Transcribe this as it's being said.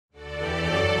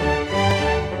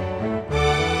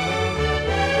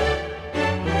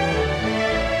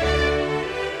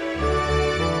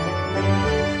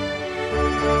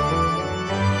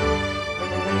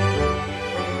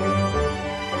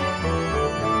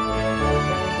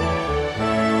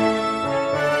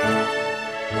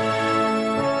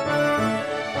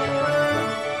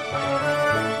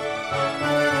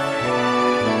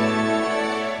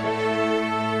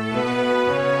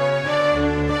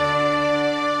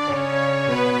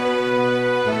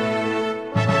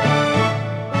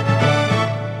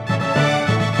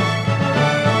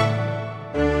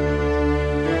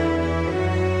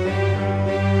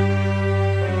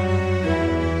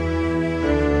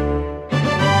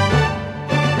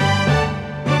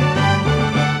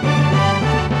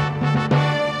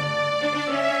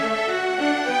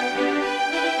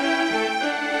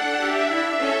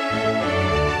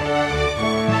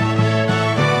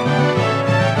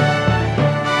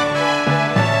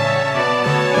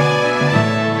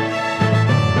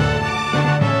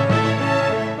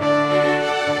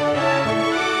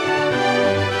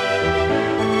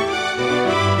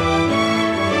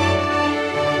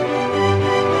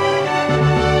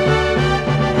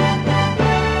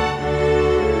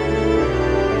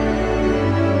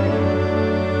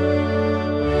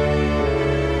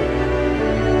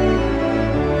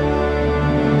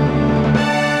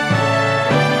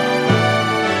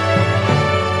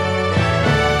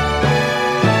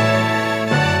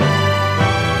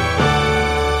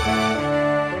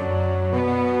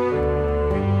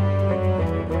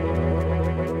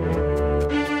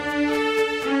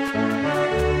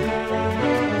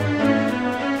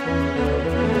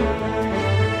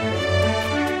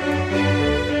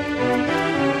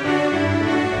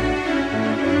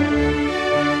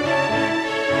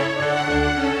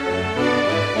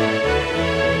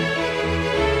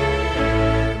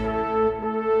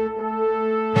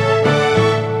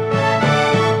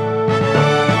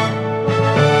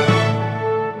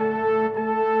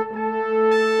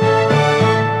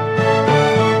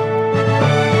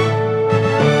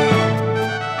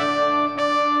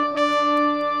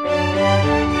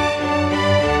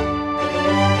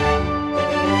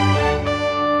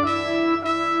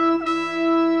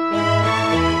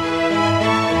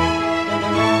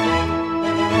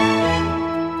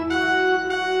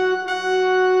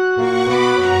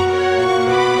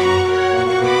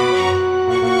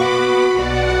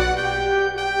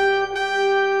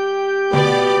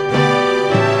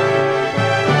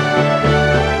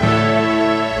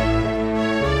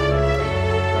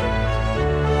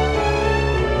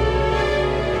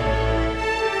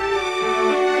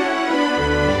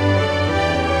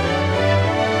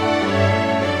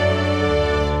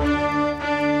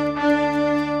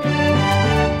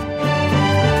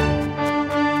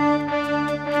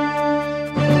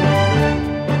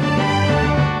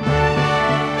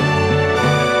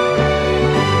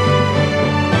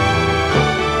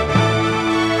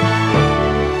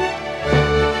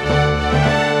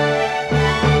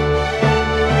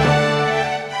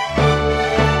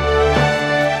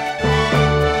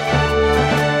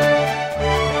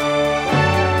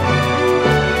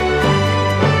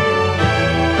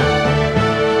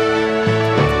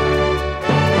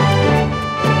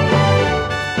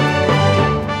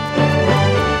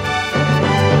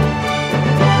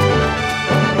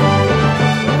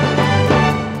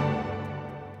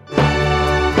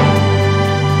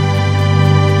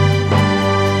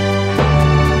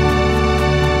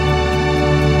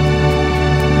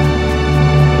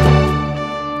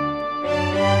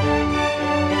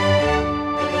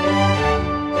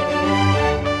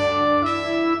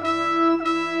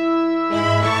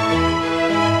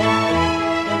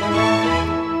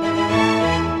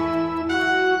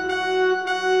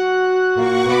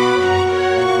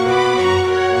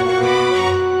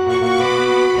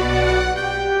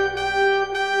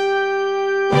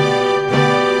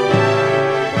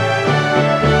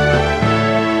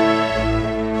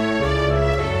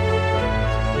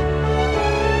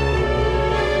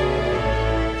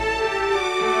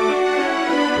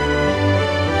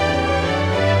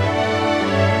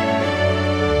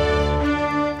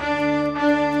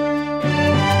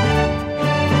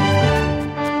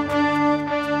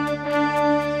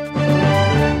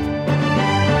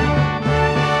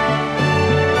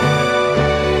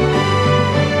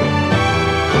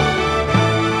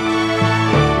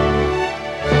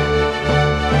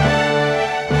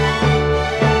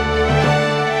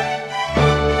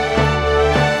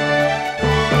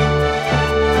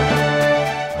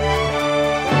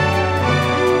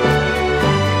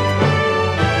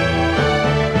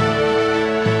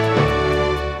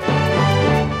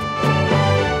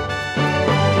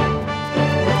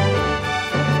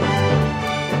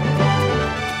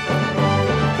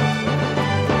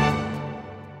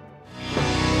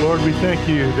Lord, we thank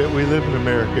you that we live in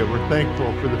America. We're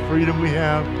thankful for the freedom we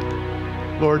have,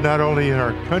 Lord, not only in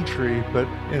our country, but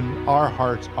in our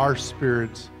hearts, our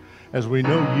spirits, as we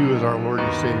know you as our Lord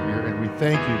and Savior. And we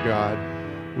thank you, God.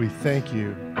 We thank you.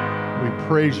 We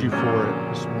praise you for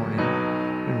it this morning.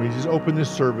 And we just open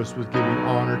this service with giving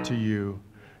honor to you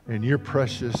in your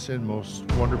precious and most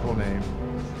wonderful name.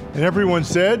 And everyone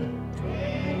said,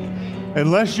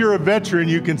 unless you're a veteran,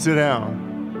 you can sit down.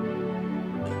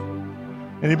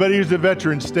 Anybody who's a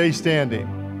veteran, stay standing.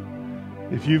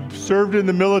 If you've served in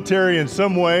the military in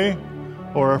some way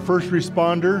or a first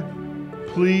responder,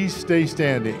 please stay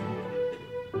standing.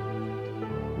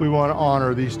 We want to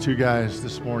honor these two guys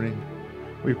this morning.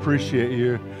 We appreciate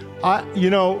you.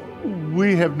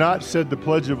 We have not said the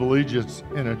Pledge of Allegiance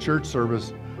in a church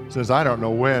service since I don't know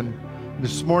when.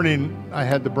 This morning I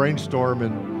had the brainstorm,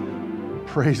 and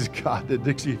praise God that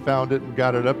Dixie found it and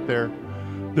got it up there.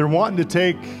 They're wanting to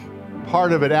take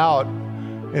part of it out,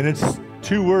 and it's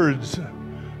two words,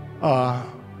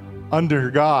 under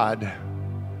God,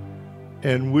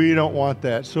 and we don't want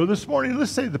that. So this morning,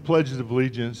 let's say the Pledge of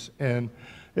Allegiance, and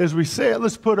as we say it,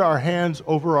 let's put our hands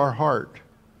over our heart.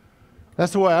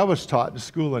 That's the way I was taught in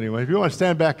school anyway. If you want to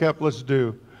stand back up, let's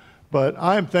do. But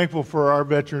I'm thankful for our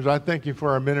veterans. I thank you for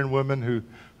our men and women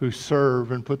who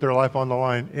serve and put their life on the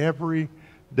line every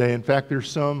day. In fact, there's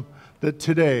some that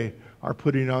today are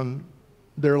putting on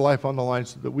their life on the line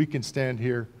so that we can stand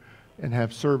here and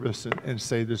have service and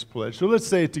say this pledge. So let's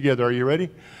say it together. Are you ready?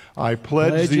 I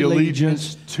pledge the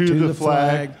allegiance to the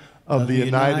flag of the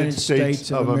United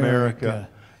States of America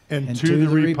and to the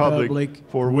republic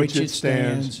for which it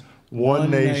stands,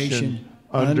 one nation,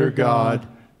 under God,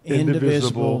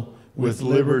 indivisible, with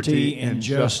liberty and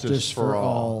justice for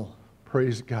all.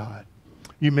 Praise God.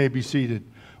 You may be seated.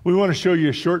 We want to show you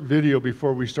a short video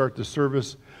before we start the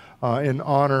service in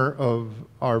honor of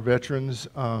our veterans.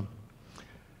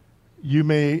 You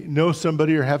may know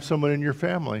somebody or have someone in your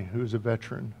family who's a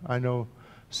veteran. I know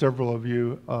several of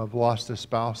you have lost a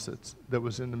spouse that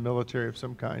was in the military of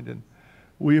some kind, and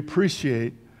we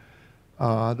appreciate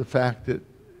the fact that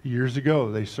years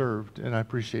ago they served, and I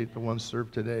appreciate the ones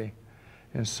served today.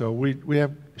 And so we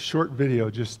have a short video,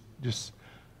 just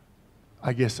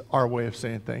I guess our way of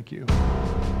saying thank you.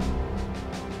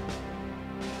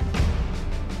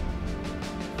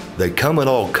 They come in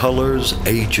all colors,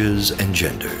 ages, and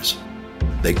genders.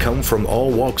 They come from all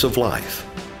walks of life.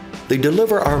 They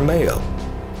deliver our mail,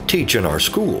 teach in our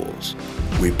schools,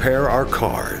 repair our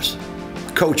cars,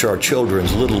 coach our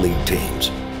children's Little League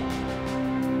teams.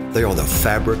 They are the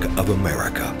fabric of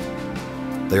America.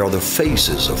 They are the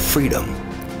faces of freedom.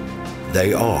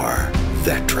 They are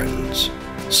veterans.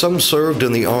 Some served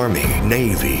in the Army,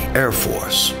 Navy, Air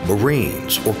Force,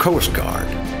 Marines, or Coast Guard.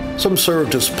 Some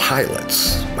served as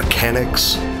pilots,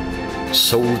 mechanics,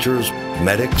 soldiers,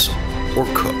 medics, or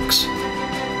cooks.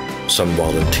 Some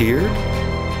volunteered,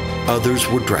 others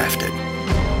were drafted.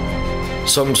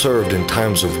 Some served in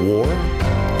times of war,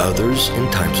 others in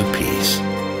times of peace.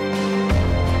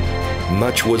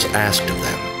 Much was asked of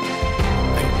them,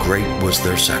 and great was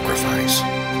their sacrifice.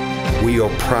 We are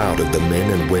proud of the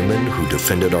men and women who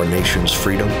defended our nation's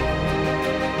freedom.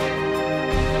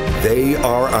 They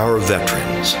are our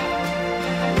veterans,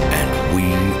 and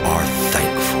we are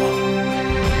thankful.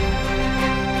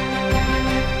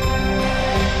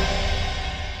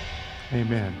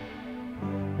 Amen.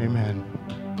 Amen.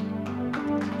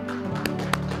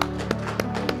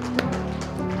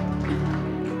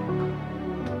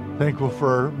 Thankful for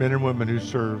our men and women who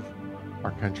serve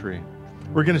our country.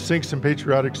 We're going to sing some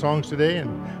patriotic songs today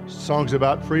and songs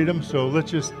about freedom, so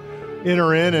let's just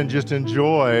enter in and just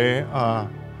enjoy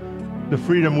the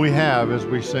freedom we have as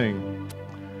we sing.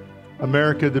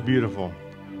 America the Beautiful.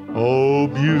 Oh,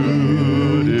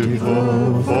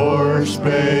 beautiful for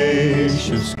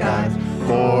spacious skies,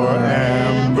 for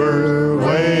amber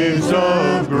waves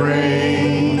of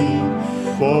grain,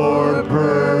 for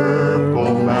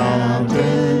purple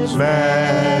mountains,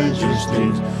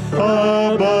 majesties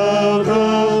above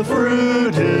the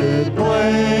fruited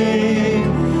plain.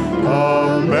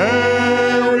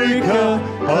 America,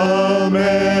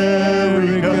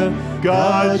 America,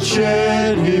 God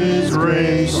shed his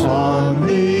grace on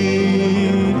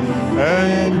thee,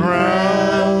 and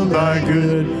crown thy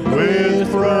good with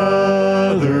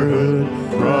brotherhood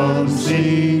from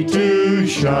sea to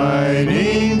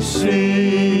shining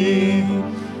sea.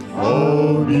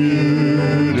 Oh,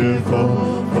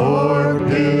 beautiful for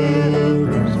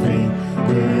pilgrims feet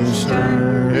who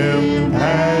stir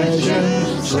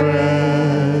impassioned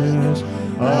threads,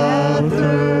 a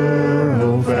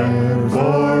thoroughfare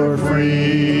for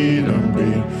freedom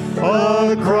be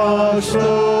across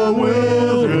the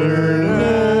wilderness.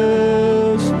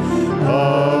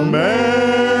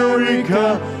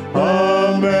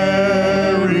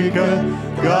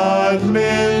 God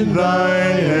mend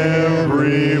thine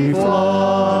every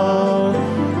flaw.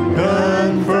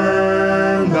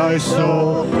 Confirm thy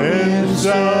soul in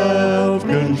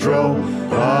self-control,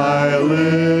 thy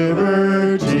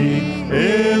liberty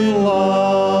in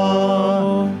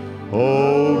law.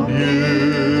 Oh,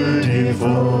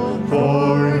 beautiful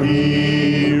for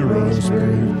heroes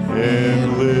brave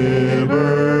in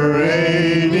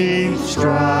liberating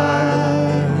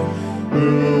strife,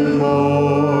 who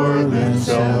more than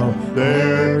self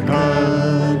their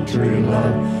country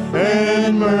love,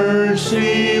 and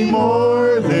mercy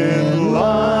more than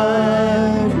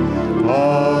life.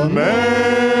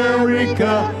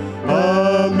 America,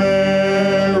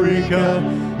 America,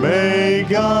 may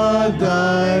God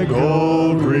thy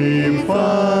gold refine,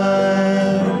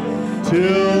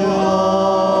 till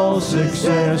all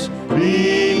success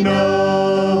be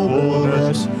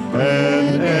nobleness,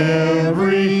 and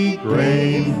every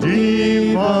grain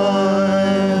divine.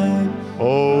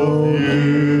 Oh,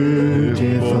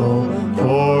 beautiful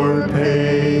for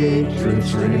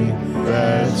patriotry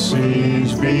that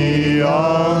sees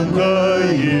beyond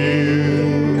the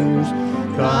years,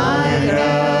 thine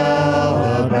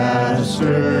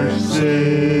alabaster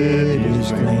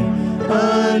cities gleam,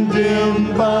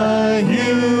 undimmed by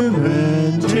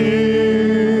human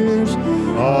tears.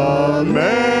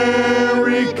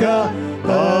 America,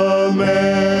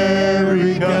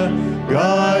 America,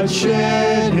 God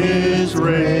shed his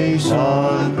race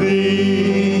on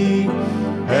thee,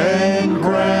 and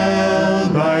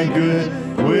crown thy good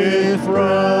with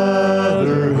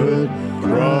brotherhood,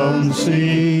 from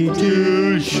sea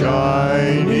to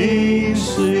shining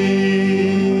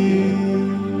sea.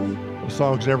 Those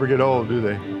songs never get old, do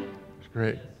they? It's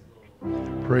great.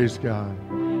 Praise God.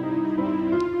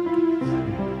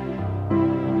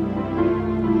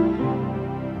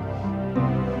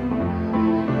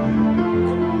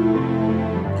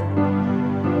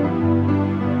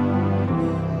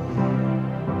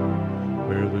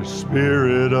 Where the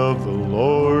Spirit of the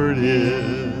Lord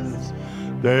is,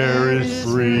 there is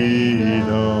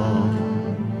freedom.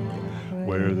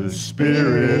 Where the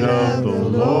Spirit of the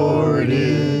Lord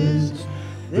is,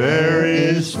 there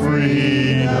is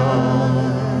freedom.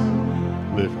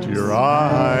 Lift your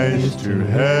eyes to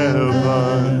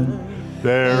heaven,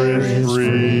 there is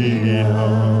freedom.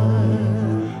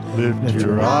 Lift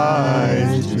your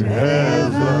eyes to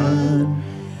heaven,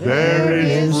 there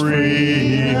is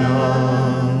freedom.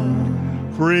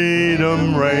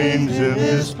 Freedom reigns in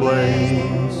this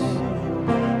place,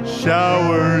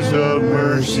 showers of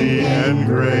mercy and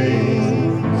grace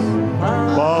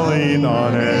falling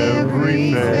on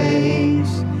every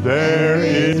face. There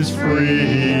is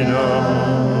freedom.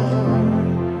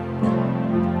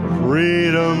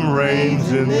 Freedom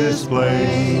reigns in this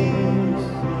place,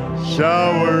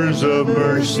 showers of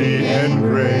mercy and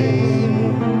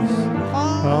grace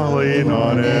falling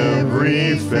on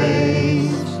every face.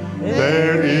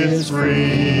 There is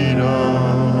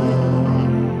freedom.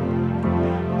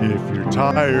 If you're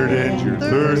tired and you're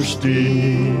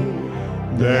thirsty,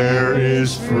 there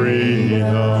is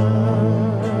freedom.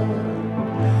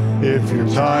 If you're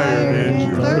tired and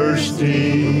you're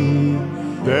thirsty,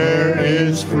 there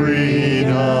is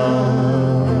freedom.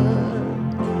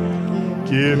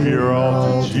 Give your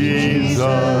all to Jesus,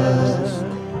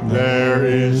 there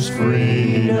is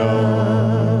freedom.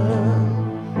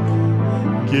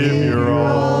 Give your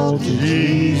all to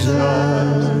Jesus,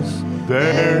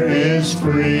 there is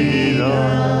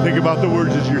freedom. Think about the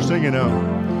words as you're singing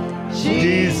them.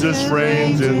 Jesus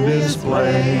reigns in this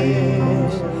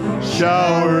place,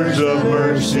 showers of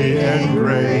mercy and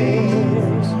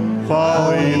grace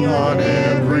falling on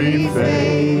every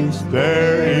face.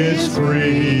 There is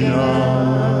freedom.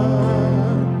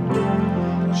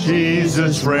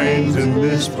 Jesus reigns in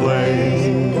this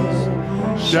place,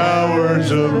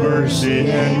 showers of mercy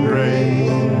and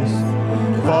grace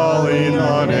falling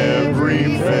on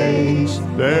every face.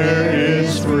 There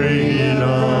is freedom.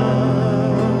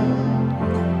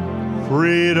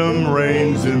 Freedom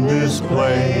reigns in this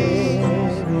place,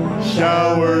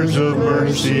 showers of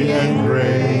mercy and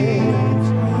grace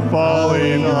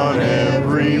falling on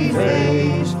every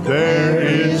face. There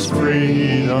is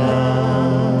freedom.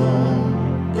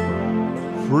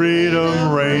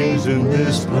 Freedom reigns in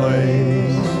this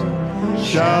place,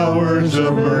 showers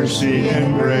of mercy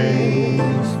and grace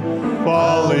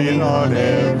falling on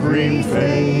every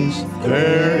face.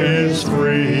 There is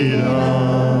freedom.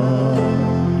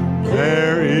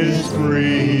 There is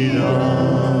freedom.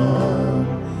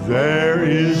 There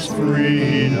is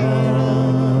freedom.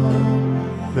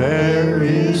 There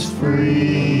is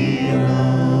freedom.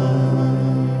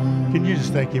 Can you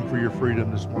just thank thank Him for your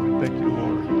freedom this morning. Thank you,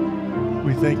 Lord.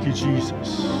 We thank you,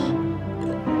 Jesus,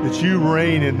 that you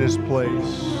reign in this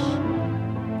place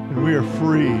and we are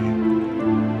free.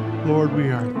 Lord, we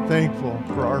are thankful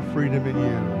for our freedom in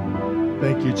you.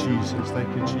 Thank you, Jesus.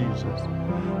 Thank you, Jesus.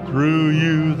 Through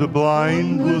you the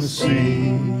blind will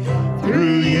see.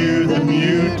 Through you the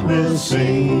mute will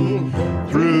sing.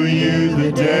 Through you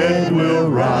the dead will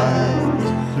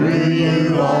rise. Through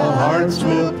you all hearts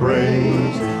will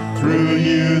praise. Through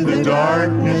you the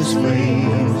darkness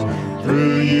flees.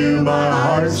 Through you my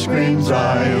heart screams,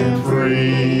 I am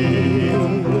free.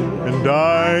 And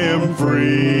I am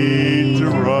free to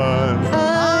run.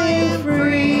 I am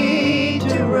free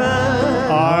to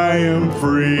run. I am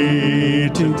free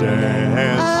to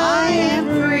dance. I am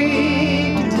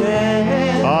free to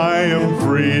dance. I am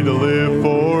free to live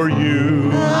for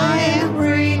you. I am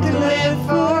free to live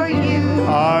for you.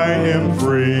 I am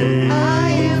free. I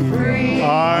am free.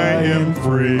 I am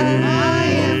free. I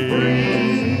am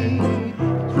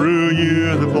free. Through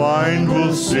you the blind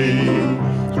will see.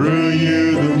 Through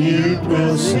you the mute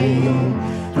will sing.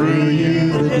 Through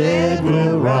you the dead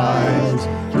will rise.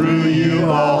 Through you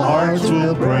all hearts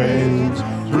will praise.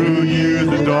 Through you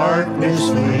the darkness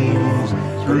flees.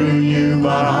 Through you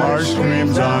my heart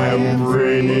screams, I am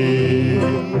free.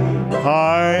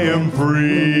 I am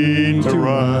free to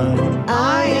run.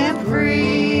 I am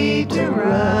free to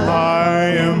run.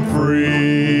 I am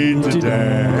free to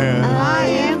dance. I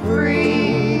am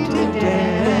free to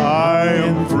dance. I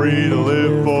am free to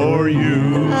live for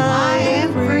you. I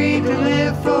am free to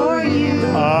live for you.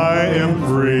 I am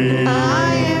free.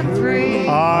 I am free.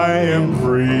 I am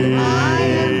free. I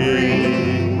am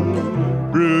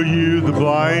free. Through you the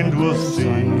blind will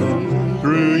see.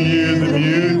 Through you the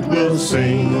mute will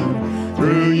sing.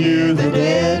 Through you the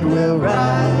dead will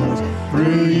rise.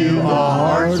 Through you all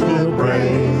hearts will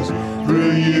praise.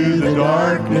 Through you the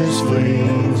darkness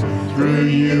flees. Through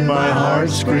you my heart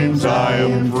screams, I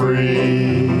am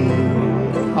free.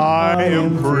 I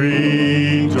am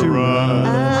free to run.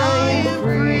 I am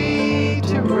free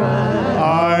to run.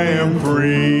 I am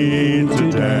free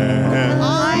to dance.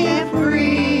 I am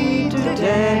free to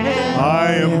dance.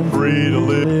 I am free to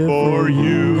live for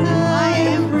you. I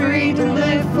am free to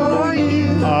live for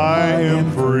you. I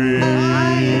am free. I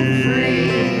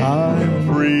am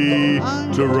free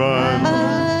to run.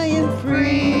 I am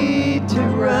free to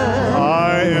run.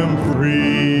 I am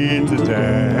free to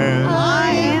dance.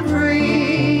 I am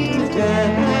free to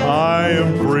dance. I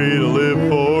am free to live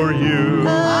for you.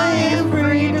 I am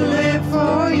free to live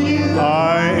for you.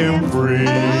 I am free. I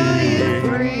am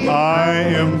free. I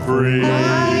am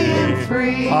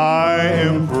free. I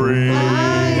am free. I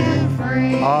am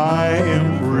free. I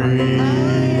am free.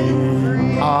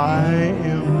 I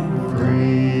am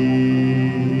free.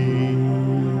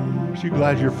 Aren't you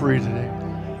glad you're free today?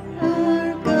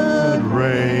 Our God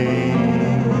Reign.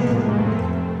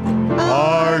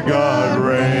 Our God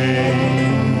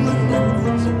reigns.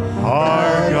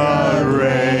 Our God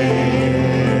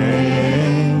reigns.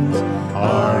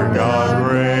 Our God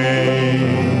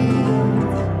reigns.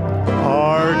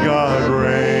 Our God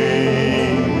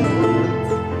reigns.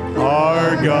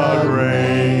 Our God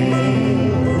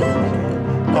reigns.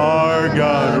 Our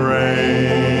God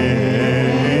reigns.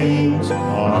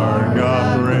 Our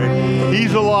God reigns.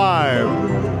 He's alive.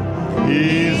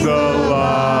 He's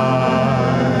alive.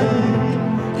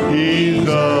 He's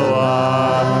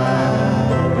alive.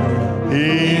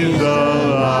 He's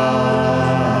alive.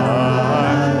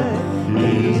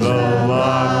 He's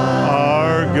alive.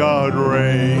 Our God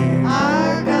reigns.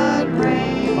 Our God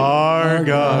reigns. Our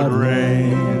God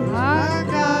reigns. Our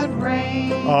God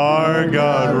reigns. Our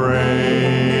God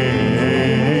reigns.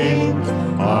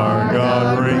 Our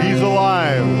God reigns. He's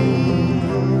alive.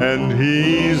 And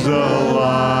He's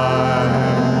alive.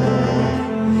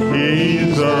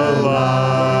 He's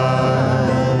alive.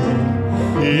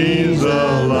 He's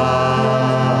alive.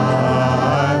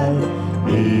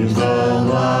 He's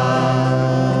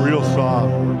alive. Real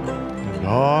soft. And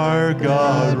our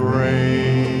God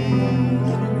reigns.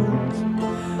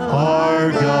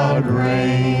 Our God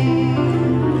reigns.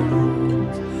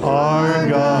 Our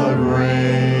God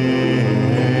reigns.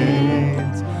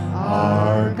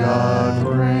 Our God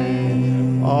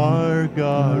reigns. Our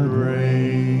God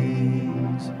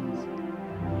reigns.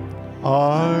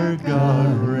 Our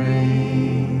God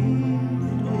reigns.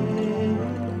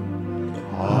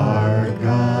 Our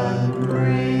God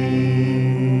reigns.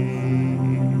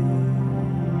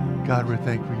 God, we're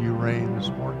thankful you reign this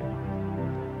morning.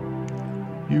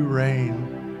 You reign.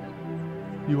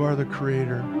 You are the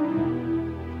Creator.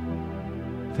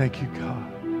 Thank you, God.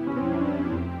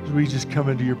 As we just come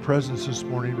into your presence this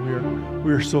morning,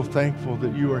 we are so thankful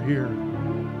that you are here,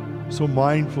 so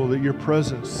mindful that your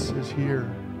presence is here.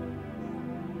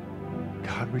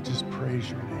 God, we just praise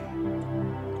your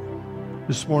name.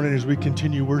 This morning as we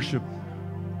continue worship,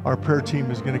 our prayer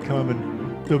team is going to come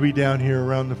and they'll be down here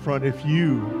around the front. If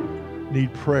you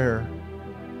need prayer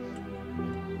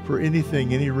for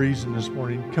anything, any reason this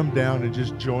morning, come down and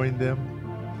just join them.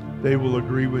 They will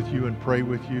agree with you and pray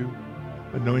with you,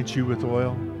 anoint you with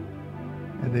oil,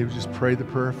 and they will just pray the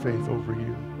prayer of faith over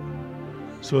you.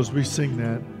 So as we sing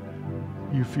that,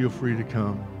 you feel free to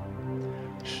come.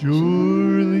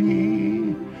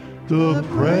 Surely the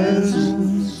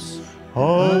presence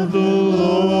of the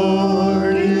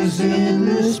Lord is in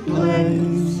this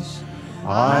place.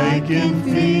 I can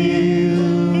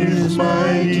feel his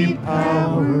mighty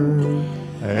power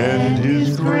and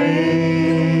his grace.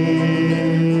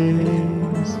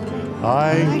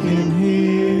 I can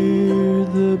hear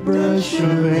the brush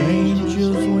of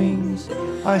angels' wings.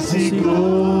 I see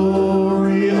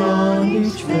glory on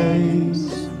each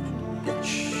face.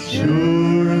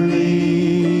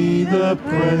 Surely the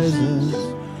presence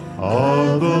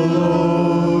of the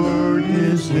Lord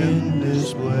is in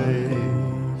this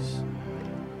place.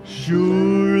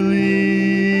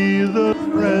 Surely the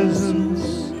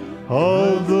presence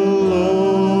of the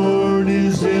Lord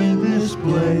is in this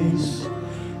place.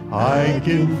 I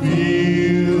can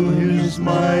feel his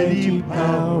mighty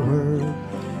power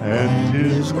and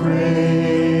his grace.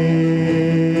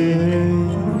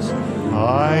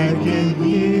 I can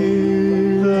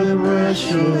hear the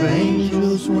rush of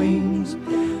angels' wings.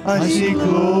 I see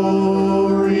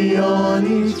glory on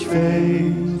each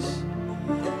face.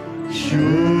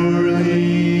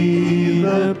 Surely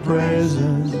the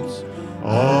presence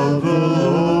of the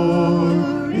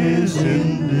Lord is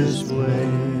in this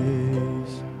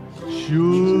place.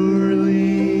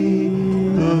 Surely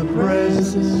the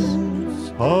presence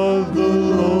of the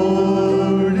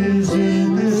Lord is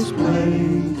in this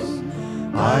place.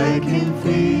 I can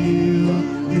feel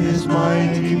his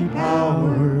mighty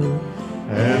power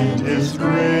and his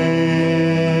grace.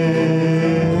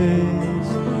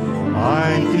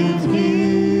 I can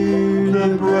hear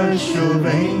the brush of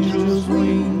angels'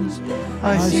 wings.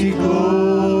 I see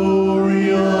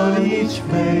glory on each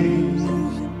face.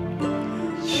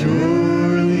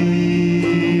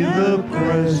 Surely the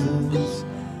presence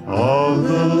of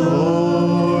the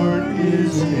Lord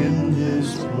is in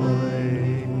this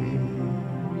place.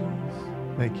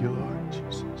 Thank you, Lord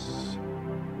Jesus.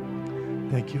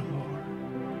 Thank you, Lord.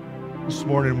 This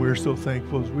morning we're so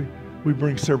thankful as we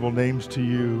bring several names to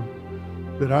you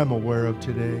that I'm aware of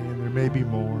today, and there may be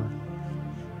more.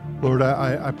 Lord,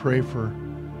 I pray for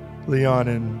Leon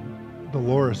and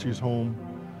Dolores, who's home.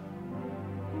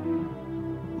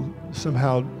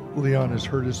 Somehow Leon has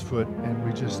hurt his foot, and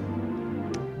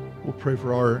we'll pray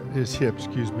for his hip,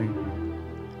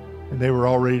 And they were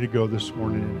all ready to go this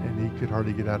morning, and he could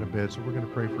hardly get out of bed, so we're going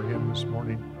to pray for him this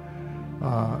morning.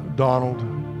 Donald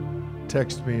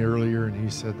texted me earlier, and he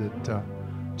said that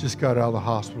just got out of the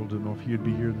hospital, didn't know if he'd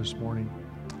be here this morning.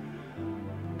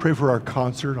 Pray for our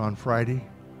concert on Friday,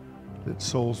 that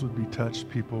souls would be touched,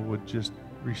 people would just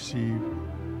receive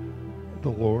the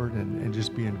Lord and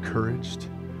just be encouraged.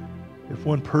 If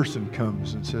one person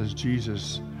comes and says,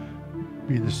 Jesus,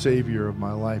 be the Savior of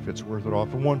my life, it's worth it all.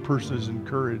 If one person is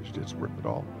encouraged, it's worth it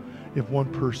all. If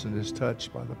one person is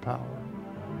touched by the power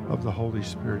of the Holy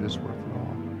Spirit, it's worth it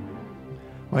all.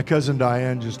 My cousin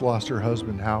Diane just lost her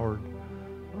husband, Harvey.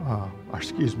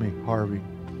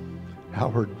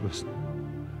 Howard was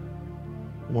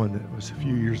one that was a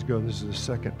few years ago. This is the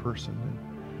second person. And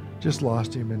just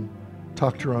lost him, and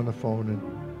talked to her on the phone, and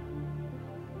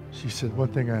she said, one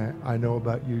thing I know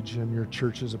about you, Jim, your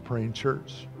church is a praying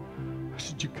church. I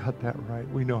said, you got that right.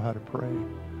 We know how to pray,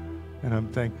 and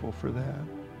I'm thankful for that.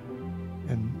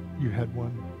 And you had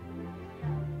one.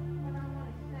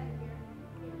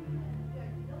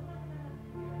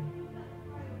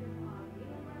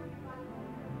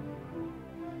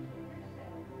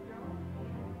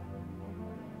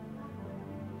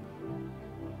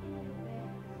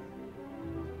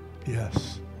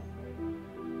 Yes.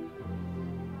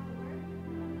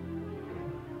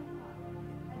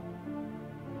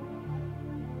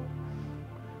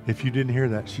 If you didn't hear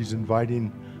that, she's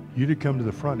inviting you to come to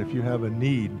the front if you have a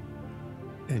need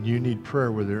and you need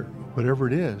prayer, whatever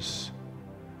it is,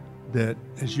 that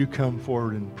as you come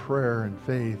forward in prayer and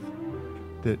faith,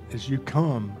 that as you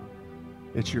come,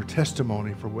 it's your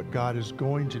testimony for what God is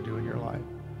going to do in your life.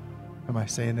 Am I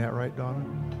saying that right, Donna?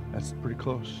 That's pretty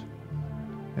close.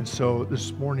 And so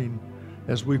this morning,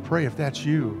 as we pray, if that's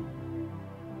you,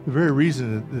 the very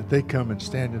reason that they come and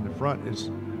stand in the front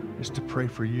is is to pray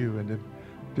for you and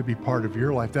to be part of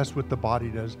your life. That's what the body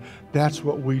does. That's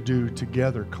what we do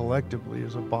together collectively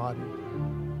as a body.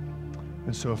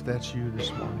 And so if that's you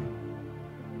this morning,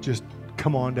 just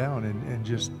come on down and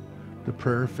just the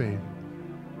prayer of faith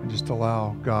and just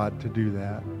allow God to do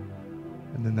that.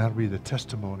 And then that'll be the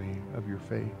testimony of your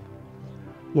faith.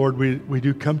 Lord, we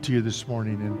do come to you this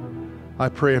morning, and I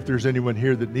pray if there's anyone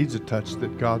here that needs a touch,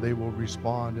 that God, they will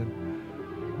respond.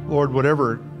 And Lord,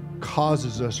 whatever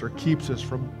causes us or keeps us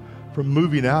from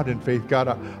moving out in faith,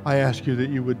 God, I ask you that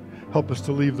you would help us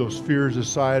to leave those fears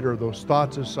aside or those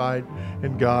thoughts aside,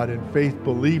 and God, in faith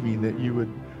believing that you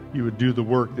would do the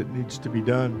work that needs to be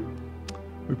done.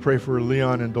 We pray for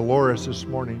Leon and Dolores this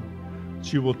morning.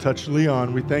 She will touch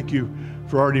Leon. We thank you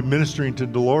for already ministering to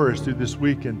Dolores through this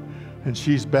week, and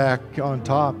she's back on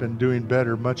top and doing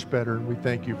better, much better, and we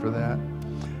thank you for that.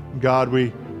 And God,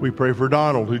 we pray for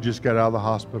Donald, who just got out of the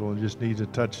hospital and just needs a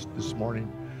touch this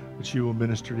morning, that you will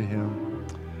minister to him.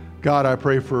 God, I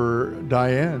pray for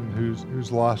Diane,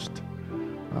 who's lost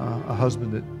a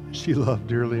husband that she loved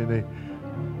dearly, and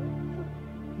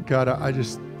God, I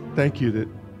just thank you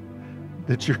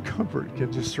that your comfort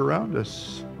can just surround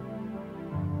us.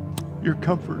 Your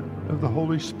comfort of the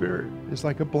Holy Spirit is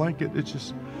like a blanket that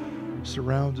just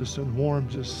surrounds us and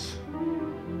warms us.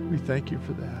 We thank you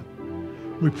for that.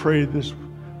 We pray this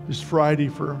Friday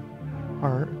for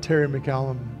our Terry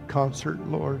McCallum concert,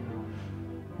 Lord.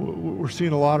 We're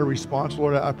seeing a lot of response,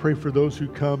 Lord. I pray for those who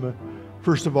come,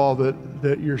 first of all,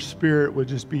 that your Spirit would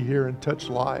just be here and touch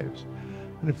lives.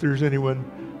 And if there's anyone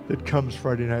that comes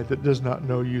Friday night that does not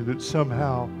know you, that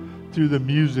somehow through the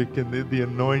music and the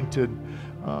anointed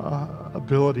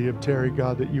ability of Terry,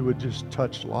 God, that you would just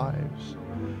touch lives.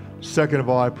 Second of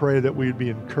all, I pray that we'd be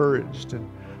encouraged and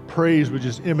praise would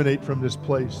just emanate from this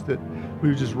place, that we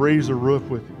would just raise a roof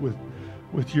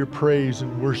with your praise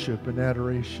and worship and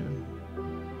adoration.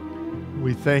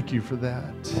 We thank you for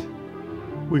that.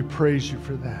 We praise you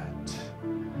for that.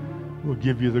 We'll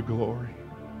give you the glory.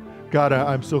 God,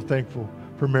 I'm so thankful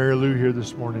for Mary Lou here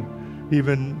this morning.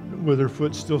 Even with her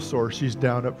foot still sore, she's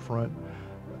down up front,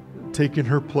 taking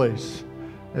her place.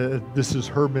 This is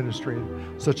her ministry,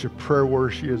 and such a prayer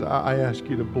warrior she is. I ask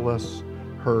you to bless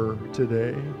her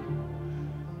today.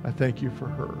 I thank you for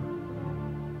her.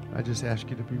 I just ask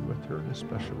you to be with her in a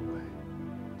special way.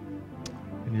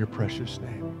 In your precious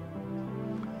name.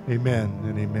 Amen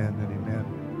and amen and amen.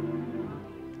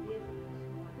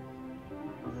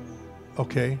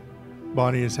 Okay,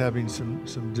 Bonnie is having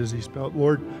some dizzy spell.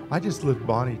 Lord, I just lift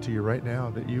Bonnie to you right now,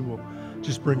 that you will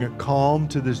just bring a calm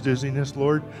to this dizziness,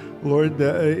 Lord. Lord,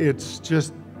 it's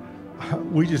just,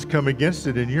 we just come against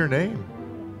it in your name.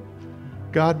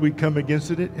 God, we come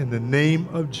against it in the name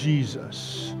of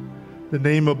Jesus, the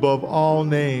name above all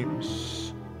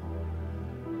names.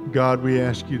 God, we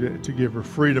ask you to give her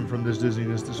freedom from this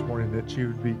dizziness this morning, that she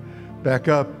would be back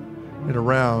up and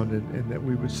around, and that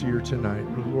we would see her tonight.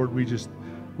 Lord, we just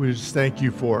thank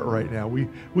you for it right now.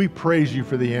 We praise you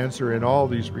for the answer in all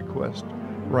these requests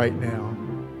right now.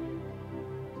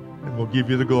 And we'll give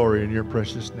you the glory in your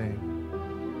precious name.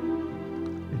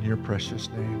 In your precious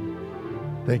name.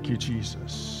 Thank you,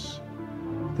 Jesus.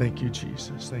 Thank you,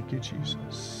 Jesus. Thank you,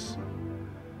 Jesus.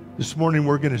 This morning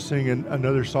we're going to sing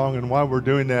another song, and while we're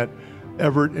doing that,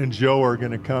 Everett and Joe are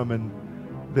going to come and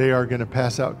they are going to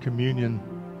pass out communion.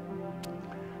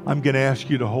 I'm going to ask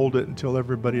you to hold it until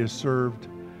everybody is served,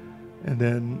 and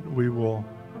then we will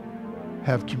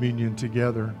have communion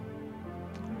together.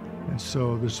 And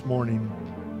so this morning,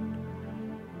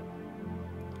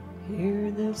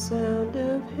 hear the sound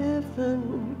of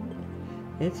heaven.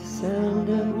 It's the sound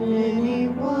of many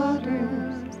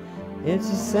waters. It's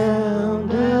the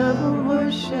sound of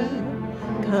worship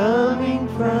coming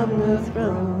from the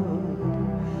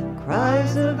throne.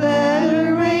 Cries of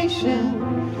adoration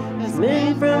as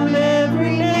men from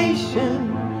every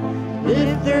nation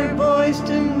lift their voice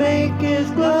to make his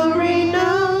glory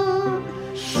known.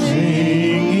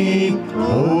 singing,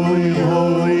 holy,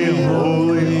 holy,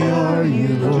 holy are you,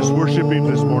 Lord. Just worship him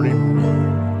this morning.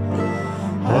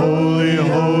 Holy,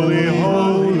 holy,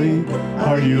 holy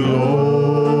are you,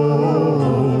 Lord.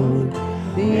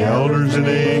 The elders and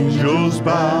angels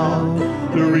bow,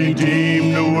 the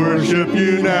redeemed to worship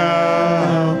you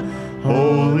now.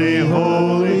 Holy,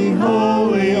 holy,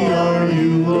 holy are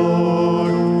you,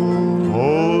 Lord.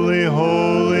 Holy,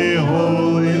 holy,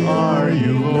 holy are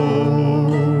you,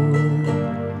 Lord.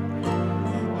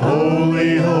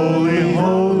 Holy, holy,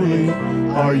 holy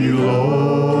are you,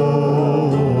 Lord.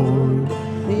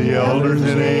 The elders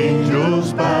and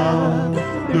angels bow,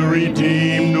 the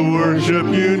redeemed to worship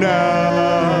you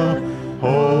now.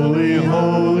 Holy,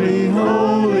 holy,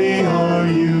 holy are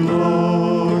you, Lord.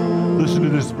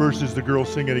 verses. The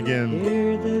girls sing it again.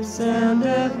 Hear the sound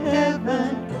of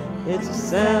heaven. It's the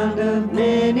sound of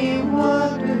many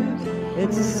waters.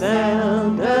 It's the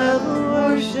sound of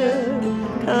worship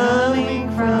coming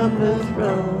from the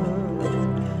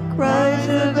throne. Cries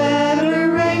of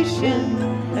adoration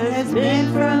as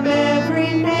men from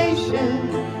every nation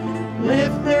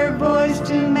lift their voice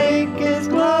to make His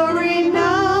glory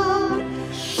known.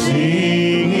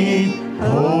 Singing,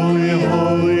 holy,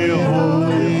 holy,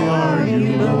 holy are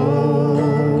you,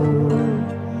 Lord.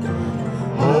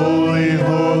 Holy,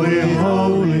 holy,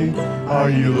 holy are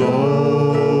you,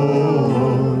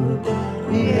 Lord.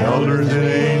 The elders and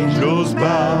angels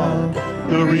bow,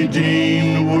 the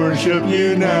redeemed worship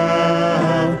you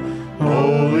now.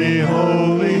 Holy,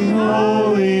 holy,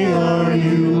 holy are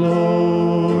you,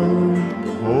 Lord.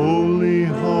 Holy,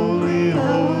 holy,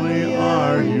 holy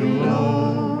are you,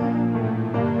 Lord.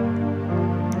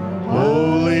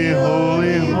 Holy,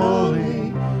 holy,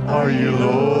 holy are you,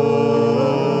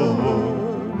 Lord.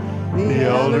 The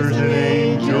elders and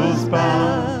angels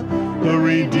bow, the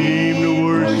redeemed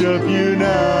worship you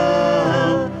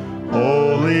now.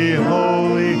 Holy,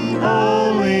 holy,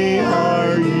 holy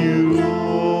are you,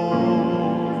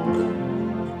 Lord.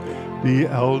 The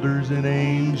elders and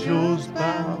angels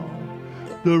bow,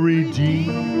 the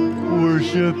redeemed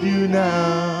worship you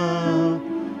now.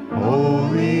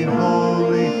 Holy,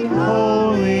 holy,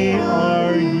 holy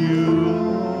are you,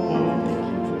 Lord.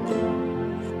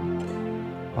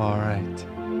 All right.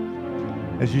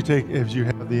 As you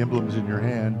have the emblems in your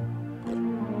hand,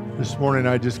 this morning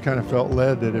I just kind of felt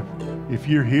led that if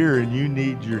you're here and you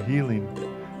need your healing,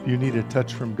 if you need a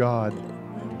touch from God,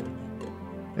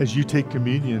 as you take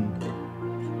communion,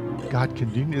 God can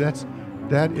do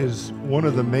that is one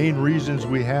of the main reasons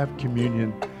we have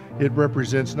communion. It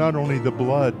represents not only the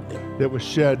blood that was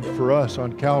shed for us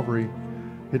on Calvary,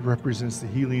 it represents the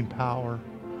healing power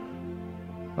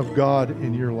of God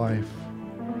in your life.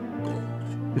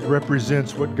 It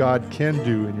represents what God can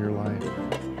do in your life.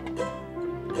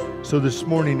 So this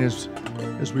morning as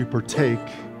we partake,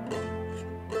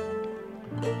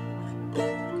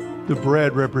 the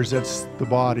bread represents the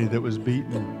body that was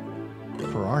beaten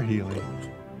for our healing.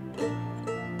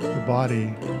 The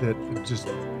body that just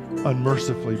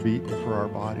unmercifully beaten for our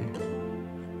body.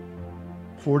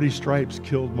 40 stripes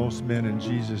killed most men, and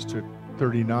Jesus took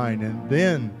 39 and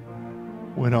then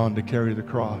went on to carry the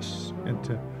cross and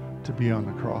to be on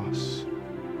the cross.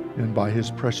 And by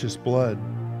His precious blood,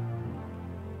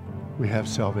 we have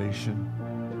salvation.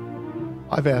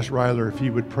 I've asked Ryler if he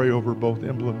would pray over both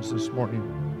emblems this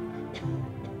morning.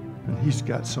 And he's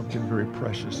got something very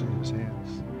precious in his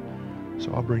hands.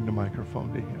 So I'll bring the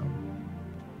microphone to him.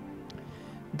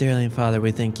 Dear Heavenly Father,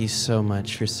 we thank you so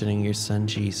much for sending your Son,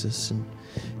 Jesus. And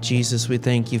Jesus, we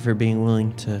thank you for being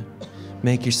willing to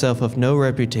make yourself of no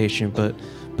reputation, but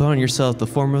put on yourself the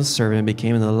form of a servant and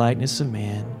became in the likeness of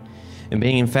man. And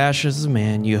being in fashion as a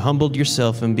man, you humbled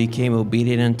yourself and became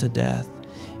obedient unto death,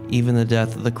 even the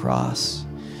death of the cross.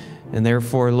 And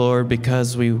therefore, Lord,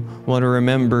 because we want to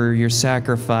remember your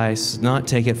sacrifice, not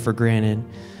take it for granted,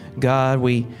 God,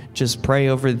 we just pray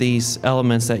over these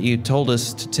elements that you told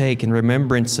us to take in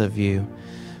remembrance of you.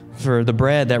 For the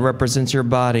bread that represents your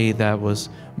body that was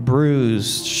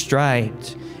bruised,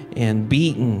 striped, and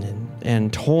beaten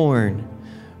and torn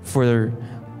for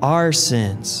our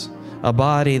sins, a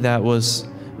body that was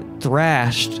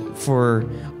thrashed for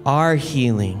our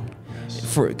healing,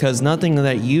 because nothing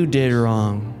that you did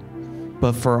wrong,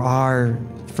 but for our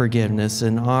forgiveness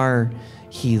and our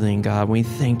healing, God. We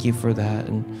thank you for that.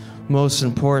 And most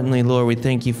importantly, Lord, we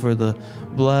thank you for the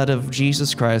blood of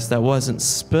Jesus Christ that wasn't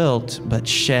spilt, but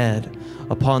shed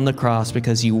upon the cross,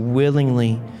 because you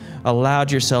willingly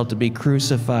allowed yourself to be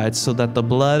crucified so that the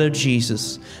blood of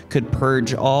Jesus could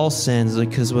purge all sins,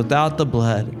 because without the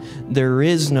blood, there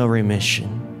is no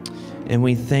remission. And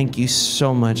we thank you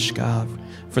so much, God,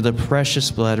 for the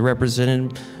precious blood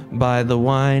represented by the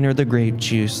wine or the grape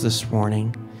juice this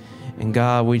morning. And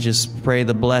God, we just pray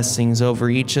the blessings over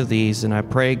each of these. And I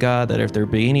pray, God, that if there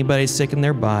be anybody sick in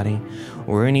their body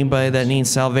or anybody that needs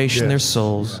salvation in their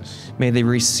souls, may they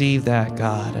receive that,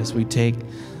 God, as we take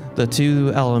the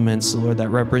two elements, Lord, that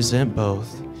represent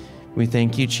both. We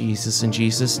thank you, Jesus, in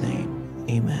Jesus' name.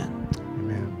 Amen.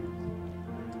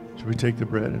 Amen. Should we take the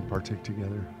bread and partake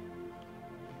together?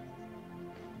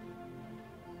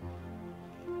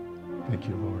 Thank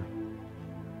you, Lord.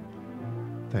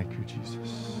 Thank you,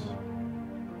 Jesus.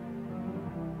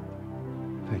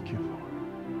 Thank you, Lord.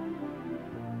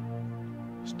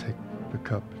 Let's take the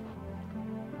cup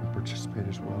and participate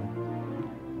as well.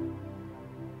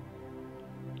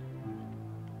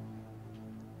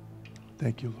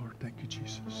 Thank you, Lord. Thank you,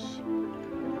 Jesus.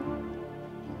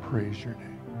 Praise your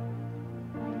name.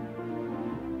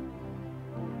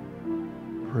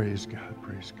 Praise God.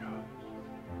 Praise God.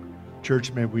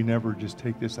 Church, may we never just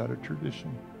take this out of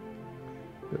tradition,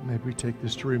 but may we take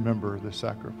this to remember the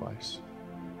sacrifice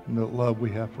and the love we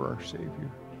have for our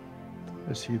Savior,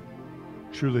 as he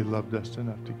truly loved us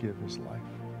enough to give his life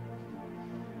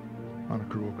on a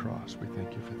cruel cross. We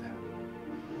thank you for that.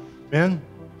 Men,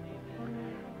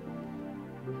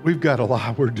 we've got a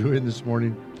lot we're doing this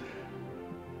morning.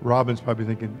 Robin's probably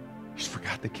thinking, he's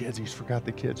forgot the kids. He's forgot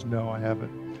the kids. No, I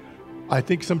haven't. I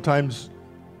think sometimes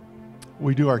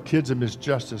we do our kids a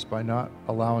misjustice by not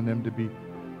allowing them to be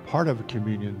part of a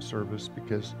communion service,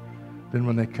 because then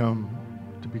when they come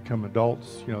to become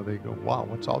adults, you know, they go, wow,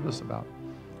 what's all this about?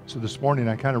 So this morning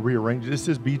I kind of rearranged. This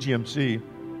is BGMC,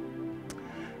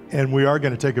 and we are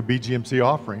going to take a BGMC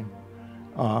offering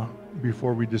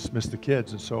before we dismiss the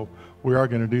kids, and so we are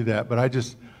going to do that. But I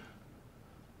just,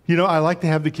 you know, I like to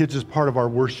have the kids as part of our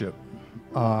worship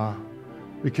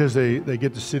because they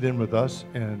get to sit in with us.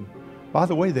 And by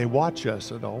the way, they watch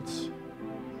us adults.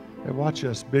 They watch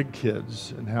us big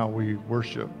kids and how we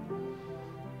worship.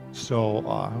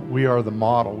 So we are the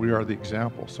model. We are the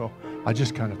example. So I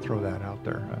just kind of throw that out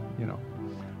there, you know,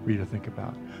 for you to think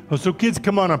about. So kids,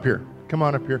 come on up here. Come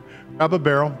on up here. Grab a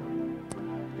barrel.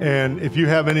 And if you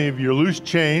have any of your loose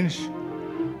change,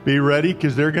 be ready,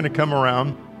 because they're going to come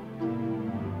around.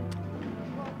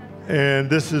 And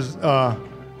this is,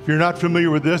 if you're not familiar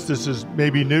with this is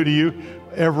maybe new to you.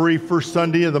 Every first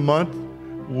Sunday of the month,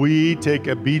 we take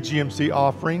a BGMC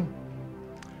offering,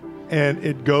 and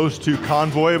it goes to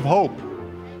Convoy of Hope.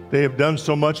 They have done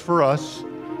so much for us,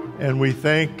 and we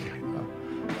thank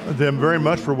them very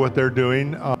much for what they're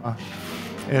doing.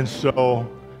 And so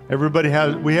everybody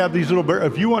we have these little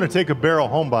barrels. If you want to take a barrel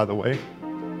home, by the way,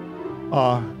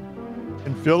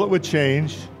 and fill it with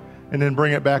change, and then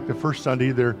bring it back the first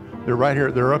Sunday, they're right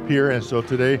here. They're up here, and so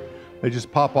today they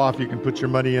just pop off. You can put your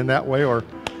money in that way, or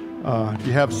if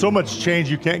you have so much change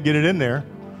you can't get it in there,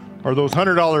 or those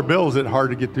 $100 bills, it's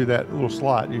hard to get through that little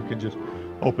slot. You can just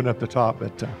open up the top.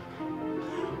 But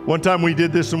one time we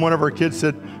did this, and one of our kids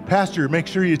said, "Pastor, make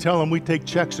sure you tell them we take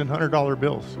checks and $100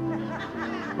 bills."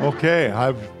 Okay,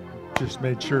 I've just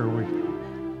made sure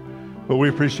but we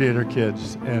appreciate our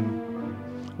kids, and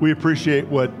we appreciate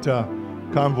what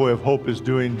Convoy of Hope is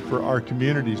doing for our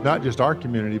communities, not just our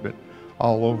community, but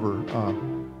all over.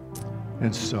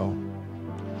 And so,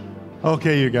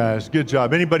 okay, you guys, good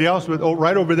job. Anybody else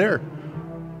right over there?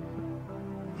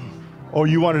 Oh,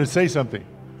 you wanted to say something.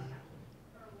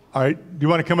 All right, do you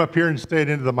want to come up here and say it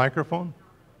into the microphone?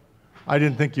 I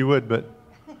didn't think you would, but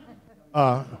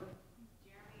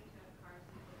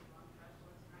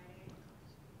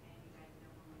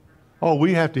oh,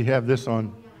 we have to have this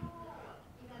on.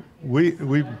 I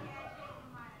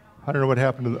don't know what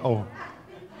happened to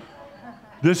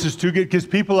this is too good, because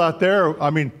people out there,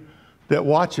 that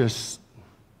watch us,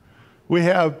 we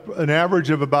have an average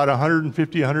of about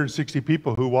 150, 160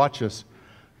 people who watch us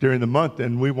during the month,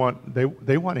 and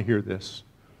they want to hear this.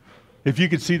 If you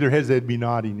could see their heads, they'd be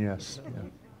nodding yes. Yeah.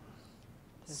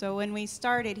 So when we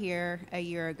started here a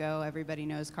year ago, everybody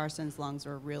knows Carson's lungs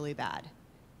were really bad,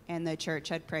 and the church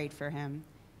had prayed for him.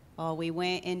 Well, we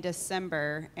went in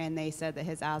December, and they said that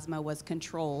his asthma was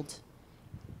controlled.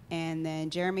 And then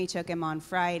Jeremy took him on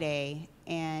Friday,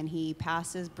 and he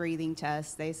passed his breathing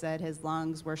test. They said his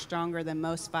lungs were stronger than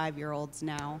most 5-year-olds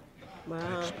now.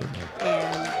 Wow.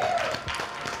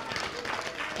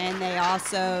 And they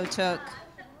also took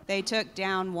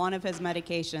down one of his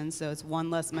medications, so it's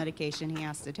one less medication he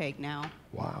has to take now.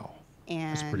 Wow.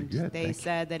 And that's pretty good. They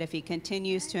said that if he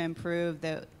continues to improve,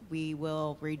 that we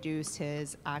will reduce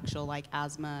his actual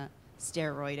asthma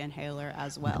steroid inhaler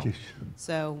as well.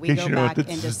 So we go back in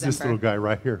December. This little guy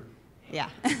right here. Yeah.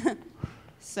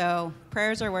 So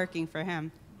prayers are working for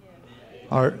him.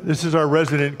 This is our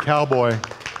resident cowboy.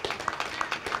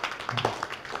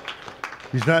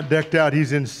 He's not decked out.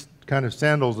 He's in kind of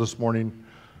sandals this morning.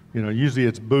 You know, usually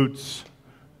it's boots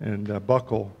and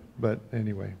buckle. But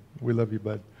anyway, we love you,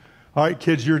 bud. All right,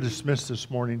 kids, you're dismissed this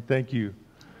morning. Thank you.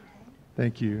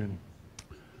 Thank you. And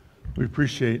we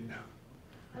appreciate.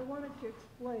 I wanted to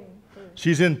explain first.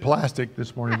 She's in plastic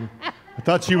this morning. I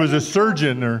thought she was a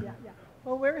surgeon or. Yeah.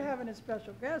 Well, we're having a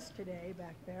special guest today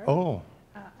back there. Oh.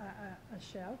 A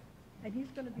chef, and he's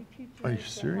going to be teaching Are you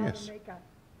us serious? how to make a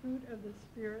fruit of the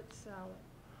spirit salad.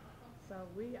 So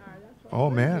we are. That's what Oh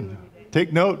we're man, doing today.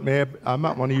 take note, man. I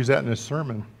might want to use that in a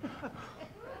sermon.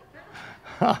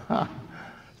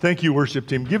 Thank you, worship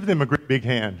team. Give them a great big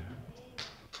hand.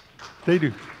 They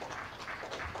do.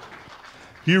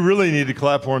 You really need to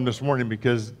clap for him this morning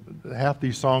because half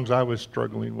these songs I was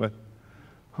struggling with.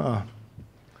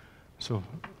 So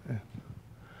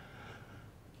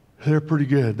they're pretty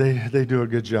good. They do a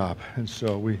good job. And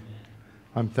so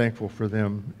I'm thankful for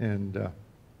them. And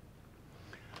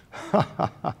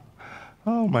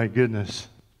oh my goodness.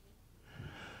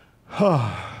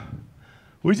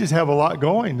 We just have a lot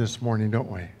going this morning,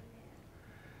 don't we?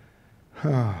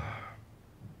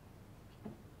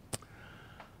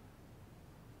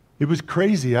 It was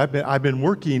crazy. I've been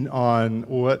working on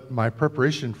what my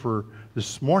preparation for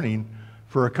this morning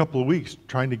for a couple of weeks,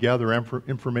 trying to gather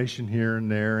information here and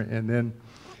there. And then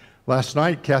last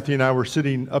night, Kathy and I were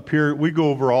sitting up here. We go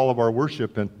over all of our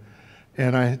worship, and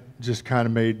I just kind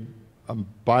of made,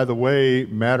 by the way,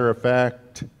 matter of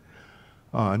fact,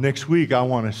 next week I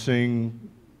want to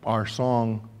sing our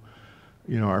song,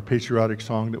 our patriotic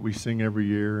song that we sing every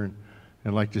year,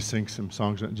 and like to sing some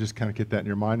songs and just kind of get that in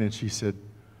your mind. And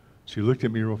she looked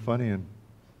at me real funny, and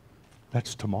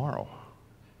that's tomorrow.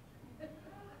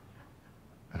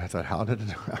 And I thought,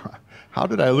 how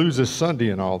did I lose this Sunday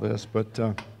in all this? But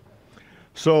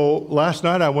so last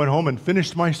night I went home and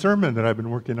finished my sermon that I've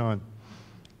been working on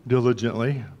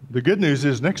diligently. The good news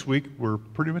is next week we're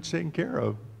pretty much taken care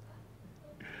of.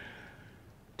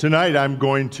 Tonight I'm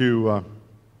going to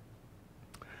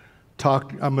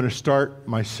I'm going to start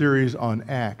my series on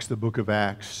Acts, the book of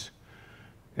Acts.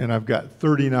 And I've got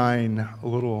 39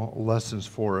 little lessons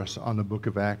for us on the book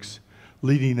of Acts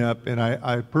leading up. And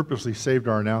I purposely saved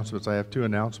our announcements. I have 2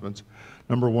 announcements.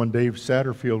 Number 1, Dave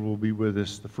Satterfield will be with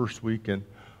us the first week in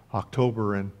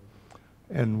October.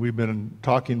 And we've been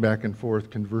talking back and forth,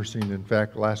 conversing. In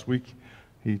fact, last week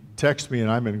he texted me,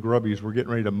 and I'm in Grubby's. We're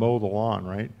getting ready to mow the lawn,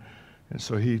 right? And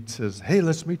so he says, hey,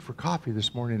 let's meet for coffee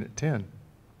this morning at 10.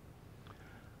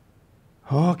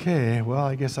 Okay, well,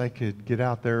 I guess I could get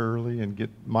out there early and get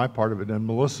my part of it done.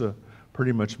 Melissa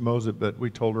pretty much mows it, but we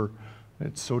told her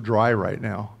it's so dry right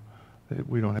now that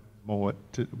we don't have to mow it.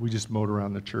 We just mowed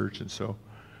around the church. And so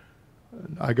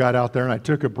I got out there and I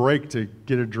took a break to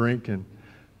get a drink and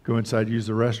go inside to use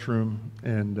the restroom.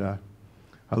 And I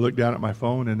looked down at my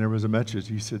phone and there was a message.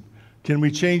 He said, can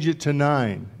we change it to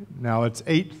 9? Now it's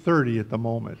 8:30 at the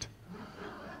moment.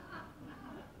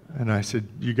 And I said,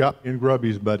 you got me in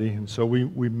Grubby's, buddy. And so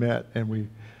we met, and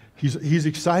he's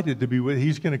excited to be with.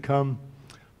 He's going to come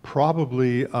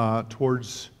probably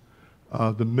towards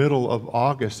the middle of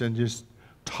August and just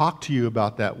talk to you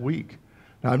about that week.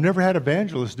 Now, I've never had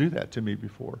evangelists do that to me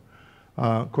before.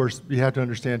 Of course, you have to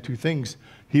understand 2 things.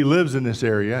 He lives in this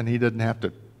area, and he doesn't have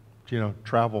to,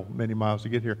 travel many miles to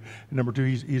get here. And number 2,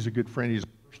 he's a good friend. He's a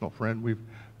personal friend. We've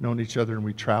known each other, and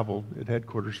we traveled at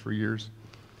headquarters for years.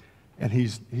 And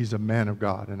he's a man of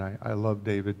God, and I love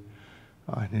David.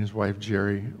 And his wife,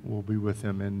 Jerry, will be with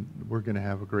him, and we're going to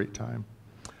have a great time.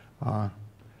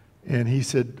 And he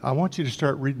said, I want you to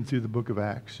start reading through the book of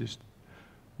Acts. Just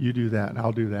you do that, and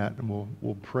I'll do that, and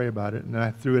we'll pray about it. And I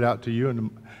threw it out to you,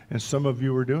 and some of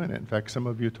you were doing it. In fact, some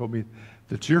of you told me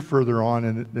that you're further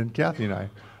on than Kathy and I. I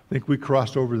think we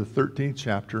crossed over the 13th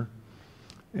chapter,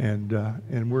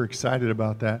 and we're excited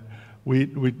about that. We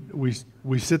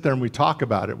sit there and we talk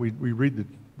about it. We read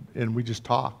and we just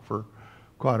talk for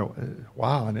quite a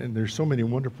while. And there's so many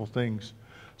wonderful things.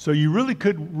 So you really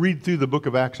could read through the book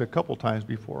of Acts a couple times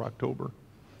before October,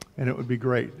 and it would be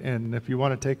great. And if you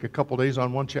want to take a couple days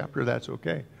on one chapter, that's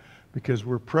okay, because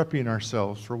we're prepping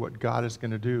ourselves for what God is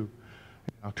going to do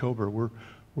in October.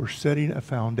 We're setting a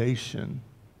foundation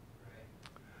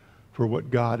for what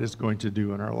God is going to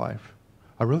do in our life.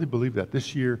 I really believe that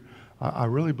this year. I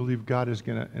really believe God is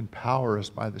going to empower us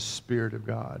by the Spirit of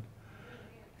God.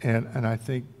 And I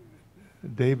think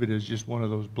David is just one of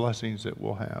those blessings that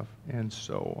we'll have. And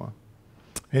so,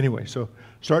 anyway, so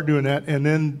start doing that. And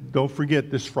then don't forget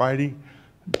this Friday,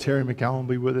 Terry McCallum will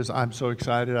be with us. I'm so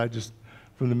excited.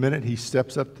 From the minute he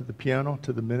steps up to the piano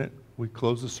to the minute we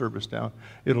close the service down,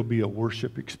 it'll be a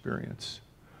worship experience.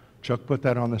 Chuck put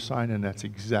that on the sign, and that's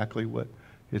exactly what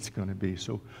it's going to be.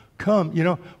 So come,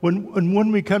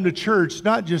 when we come to church,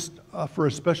 not just for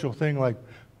a special thing like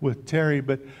with Terry,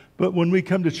 but when we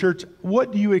come to church,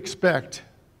 what do you expect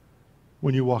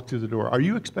when you walk through the door? Are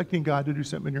you expecting God to do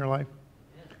something in your life?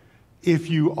 If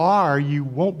you are, you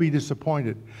won't be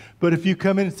disappointed. But if you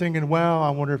come in thinking, well, I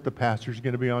wonder if the pastor's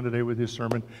going to be on today with his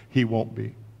sermon, he won't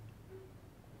be.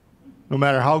 No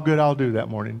matter how good I'll do that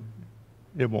morning,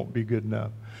 it won't be good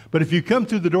enough. But if you come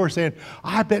through the door saying,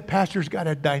 I bet pastor's got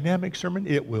a dynamic sermon,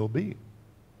 it will be. Do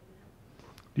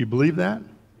you believe that?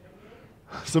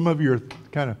 Some of you are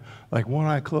kind of like one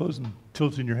eye closed and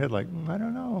tilting your head like, I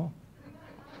don't know.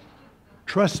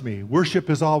 Trust me, worship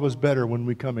is always better when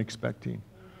we come expecting.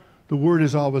 The Word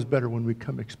is always better when we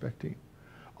come expecting.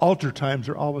 Altar times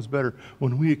are always better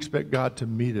when we expect God to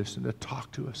meet us and to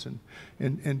talk to us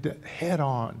and to head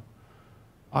on,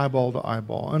 eyeball to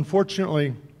eyeball.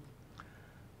 Unfortunately,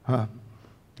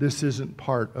 this isn't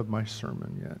part of my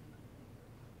sermon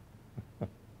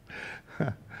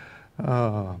yet.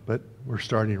 But we're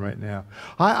starting right now.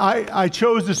 I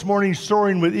chose this morning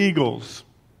Soaring with Eagles.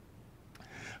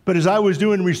 But as I was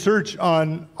doing research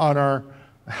on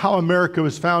how America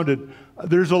was founded,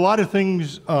 there's a lot of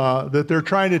things that they're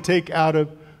trying to take out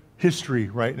of history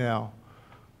right now.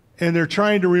 And they're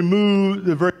trying to remove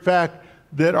the very fact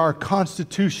that our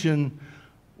Constitution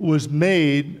was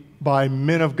made by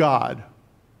men of God.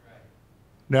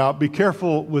 Now, be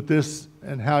careful with this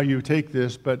and how you take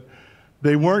this, but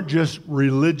they weren't just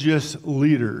religious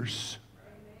leaders.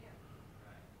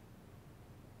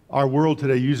 Our world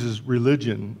today uses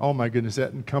religion. Oh my goodness,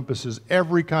 that encompasses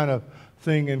every kind of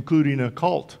thing, including a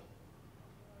cult,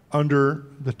 under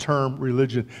the term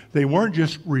religion. They weren't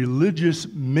just religious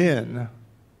men.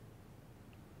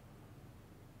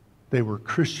 They were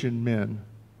Christian men.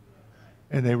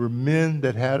 And they were men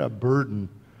that had a burden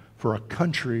for a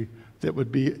country that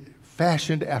would be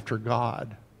fashioned after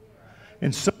God.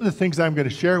 And some of the things I'm going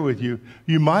to share with you,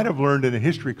 you might have learned in a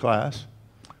history class.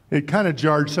 It kind of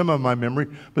jarred some of my memory.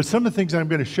 But some of the things I'm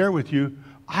going to share with you,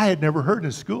 I had never heard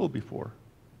in school before.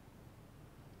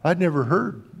 I'd never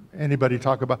heard anybody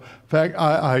talk about. In fact,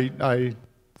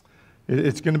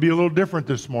 it's going to be a little different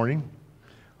this morning.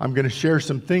 I'm going to share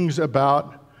some things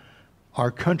about our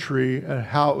country and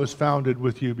how it was founded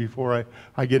with you before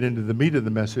I get into the meat of the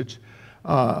message.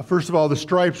 First of all, the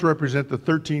stripes represent the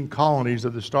 13 colonies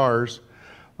of the stars,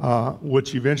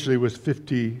 which eventually was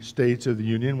 50 states of the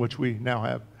Union, which we now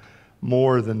have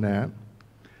more than that.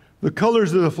 The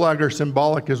colors of the flag are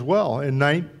symbolic as well. In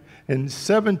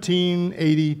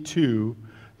 1782,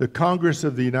 the Congress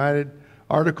of the United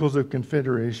Articles of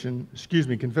Confederation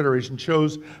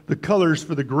chose the colors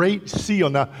for the Great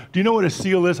Seal. Now, do you know what a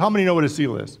seal is? How many know what a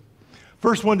seal is?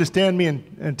 First one to stand me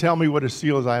and tell me what a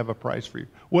seal is, I have a prize for you.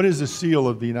 What is the seal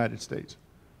of the United States?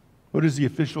 What is the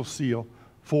official seal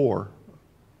for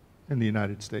in the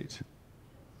United States?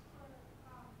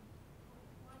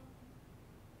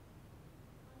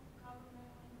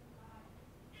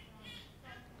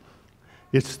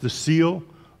 It's the seal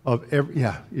of every,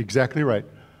 yeah, exactly right.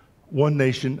 One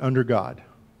nation under God.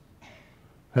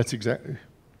 That's exactly,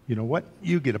 you know what?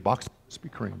 You get a box of Krispy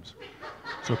Kremes.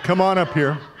 So come on up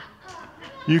here.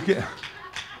 You can,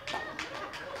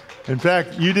 in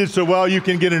fact, you did so well, you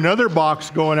can get another box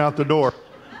going out the door.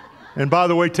 And by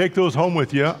the way, take those home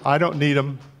with you. I don't need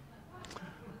them.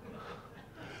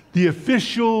 The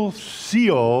official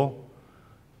seal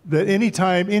that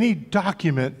anytime any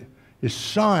document is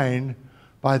signed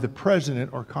by the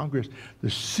president or Congress,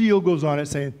 the seal goes on it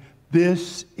saying,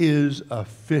 this is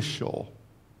official.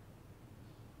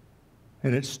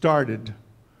 And it started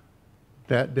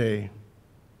that day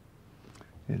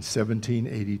in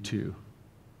 1782.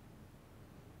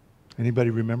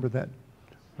 Anybody remember that?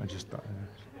 I just thought.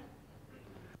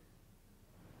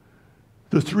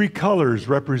 The three colors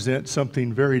represent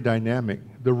something very dynamic.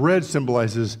 The red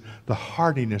symbolizes the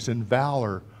hardiness and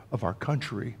valor of our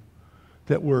country.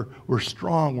 That we're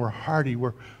strong, we're hardy,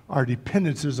 our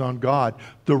dependence is on God.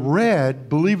 The red,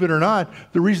 believe it or not,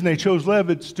 the reason they chose red,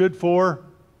 it stood for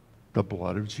the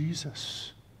blood of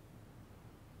Jesus.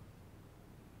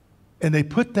 And they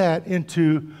put that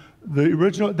into the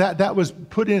original, that was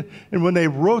put in, and when they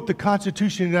wrote the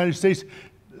Constitution of the United States,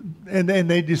 and then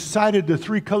they decided the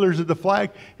three colors of the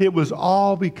flag, it was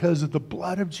all because of the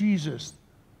blood of Jesus.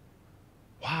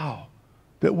 Wow.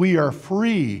 That we are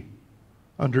free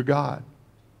under God.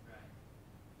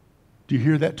 Do you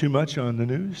hear that too much on the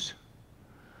news?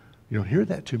 You don't hear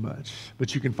that too much,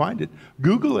 but you can find it.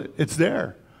 Google it. It's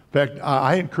there. In fact,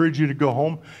 I encourage you to go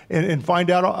home and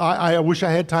find out. I wish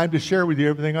I had time to share with you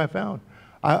everything I found.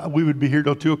 We would be here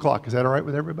till 2 o'clock. Is that all right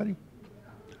with everybody?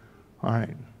 All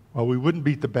right. Well, we wouldn't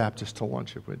beat the Baptists till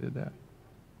lunch if we did that.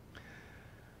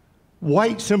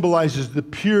 White symbolizes the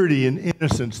purity and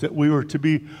innocence, that we were to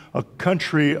be a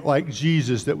country like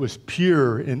Jesus that was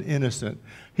pure and innocent.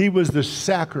 He was the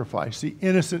sacrifice, the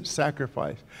innocent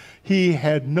sacrifice. He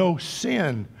had no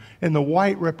sin. And the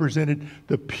white represented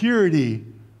the purity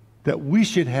that we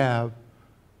should have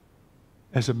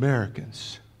as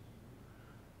Americans.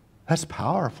 That's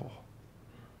powerful.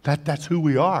 That's who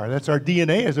we are. That's our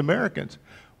DNA as Americans.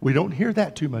 We don't hear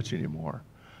that too much anymore.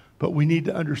 But we need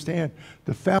to understand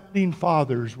the founding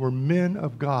fathers were men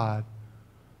of God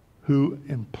who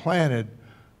implanted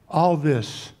all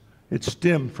this. It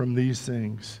stemmed from these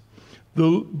things.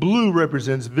 The blue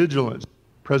represents vigilance,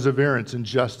 perseverance, and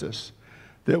justice,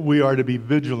 that we are to be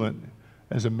vigilant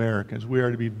as Americans. We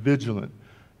are to be vigilant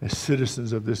as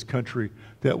citizens of this country,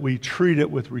 that we treat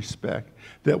it with respect,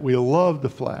 that we love the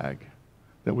flag,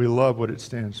 that we love what it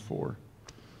stands for.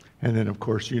 And then, of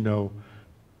course, you know,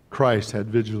 Christ had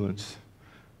vigilance,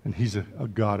 and he's a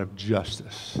God of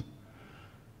justice.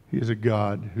 He is a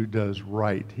God who does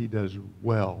right. He does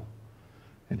well,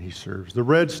 and he serves. The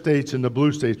red states and the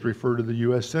blue states refer to the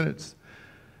U.S. Senate.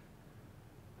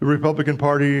 The Republican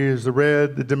Party is the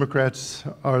red, the Democrats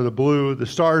are the blue. The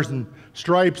stars and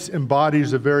stripes embodies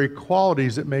the very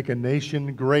qualities that make a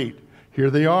nation great.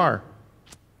 Here they are: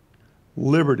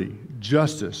 liberty,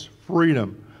 justice,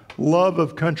 freedom, love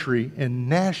of country, and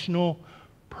national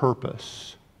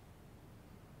purpose.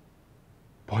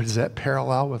 Boy, does that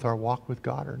parallel with our walk with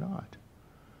God or not?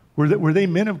 Were they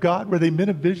men of God? Were they men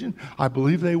of vision? I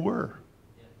believe they were.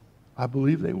 I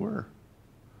believe they were.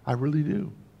 I really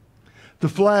do. The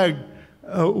flag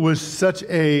was such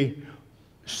a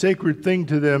sacred thing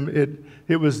to them.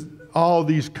 It was all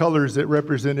these colors that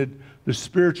represented the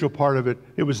spiritual part of it.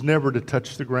 It was never to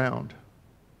touch the ground.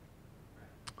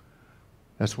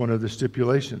 That's one of the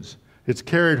stipulations. It's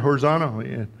carried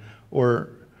horizontally,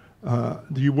 or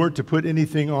you weren't to put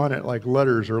anything on it like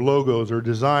letters or logos or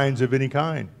designs of any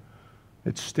kind.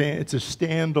 It's a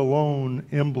standalone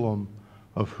emblem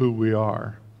of who we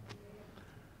are.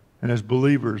 And as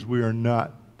believers, we are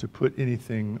not to put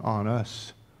anything on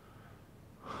us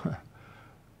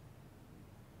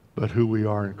but who we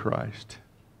are in Christ.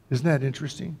 Isn't that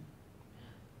interesting?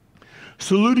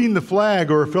 Saluting the flag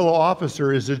or a fellow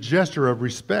officer is a gesture of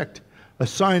respect, a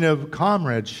sign of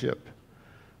comradeship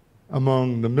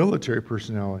among the military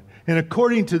personnel. And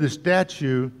according to the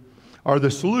statute, or the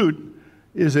salute,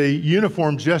 is a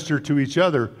uniform gesture to each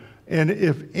other. And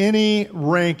if any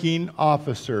ranking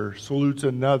officer salutes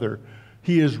another,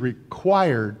 he is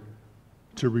required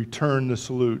to return the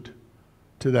salute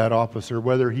to that officer,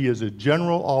 whether he is a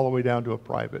general all the way down to a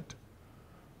private.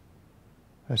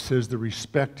 That says the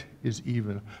respect is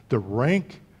even. The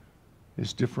rank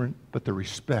is different, but the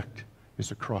respect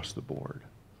is across the board.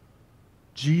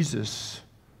 Jesus,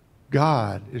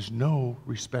 God, is no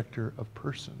respecter of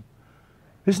person.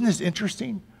 Isn't this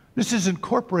interesting? This is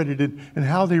incorporated in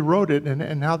how they wrote it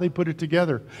and how they put it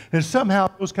together. And somehow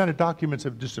those kind of documents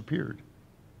have disappeared.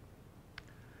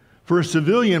 For a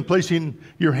civilian, placing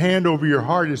your hand over your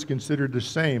heart is considered the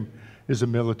same as a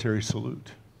military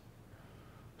salute.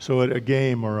 So at a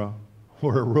game or a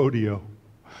rodeo,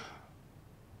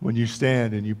 when you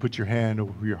stand and you put your hand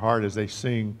over your heart as they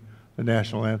sing the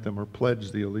national anthem or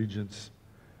pledge the allegiance,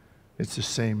 it's the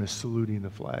same as saluting the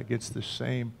flag. It's the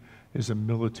same as a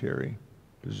military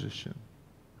position.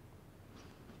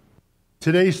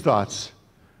 Today's thoughts: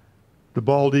 the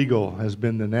bald eagle has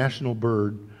been the national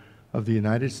bird of the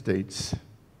United States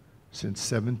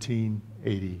since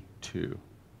 1782.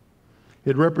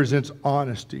 It represents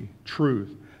honesty,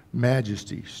 truth,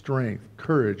 majesty, strength,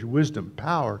 courage, wisdom,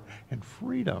 power, and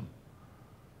freedom.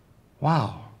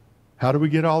 Wow. How do we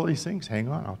get all these things? Hang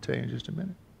on, I'll tell you in just a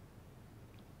minute.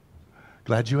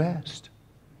 Glad you asked.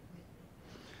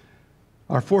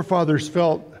 Our forefathers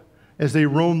felt, as they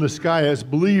roamed the sky, as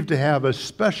believed to have a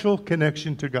special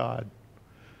connection to God.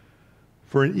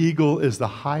 For an eagle is the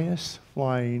highest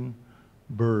flying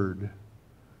bird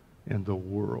in the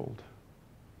world.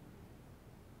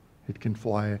 It can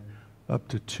fly up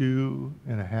to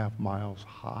 2.5 miles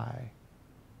high.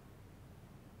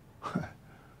 I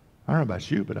don't know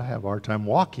about you, but I have a hard time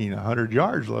walking 100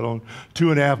 yards, let alone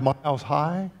 2.5 miles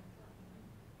high.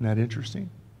 Isn't that interesting?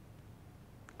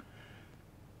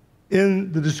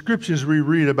 In the descriptions we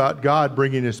read about God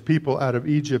bringing his people out of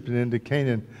Egypt and into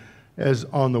Canaan as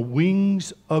on the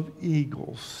wings of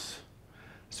eagles.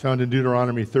 It's found in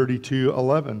Deuteronomy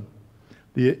 32:11.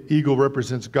 The eagle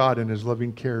represents God and his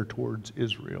loving care towards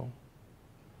Israel.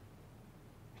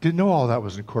 Didn't know all that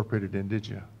was incorporated in, did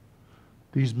you?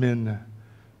 These men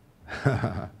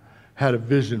had a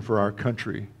vision for our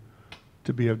country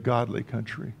to be a godly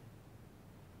country.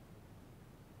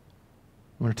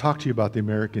 I'm going to talk to you about the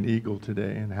American eagle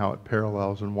today and how it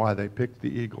parallels and why they picked the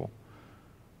eagle.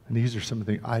 And these are some of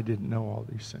the things I didn't know all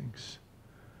these things.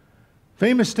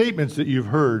 Famous statements that you've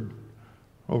heard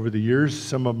over the years,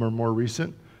 some of them are more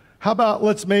recent. How about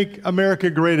let's make America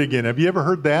great again? Have you ever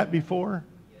heard that before?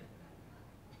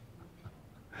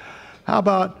 How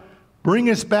about bring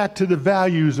us back to the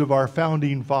values of our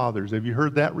founding fathers? Have you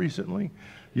heard that recently?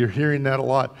 You're hearing that a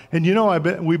lot. And you know,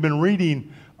 we've been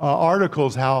reading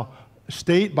articles how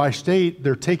state by state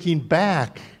they're taking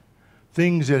back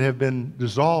things that have been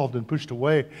dissolved and pushed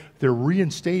away, they're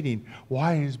reinstating.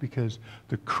 Why? Is because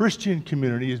the Christian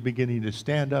community is beginning to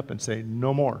stand up and say,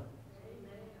 no more.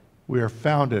 Amen. We are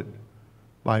founded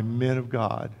by men of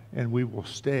God, and we will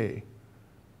stay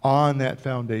on that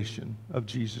foundation of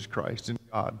Jesus Christ and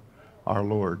God, our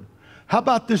Lord. How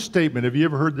about this statement? Have you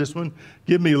ever heard this one?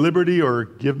 Give me liberty or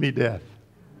give me death.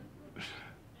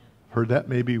 Heard that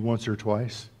maybe once or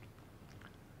twice.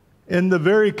 And the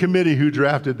very committee who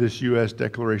drafted this U.S.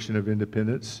 Declaration of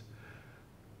Independence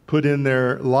put in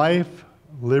there life,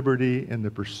 liberty, and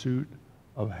the pursuit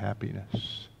of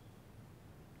happiness.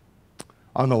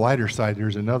 On the lighter side,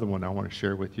 here's another one I want to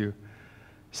share with you. It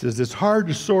says, it's hard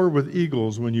to soar with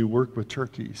eagles when you work with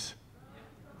turkeys.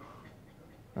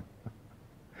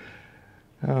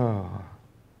 Oh.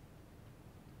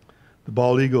 The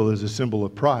bald eagle is a symbol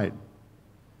of pride.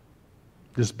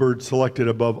 This bird selected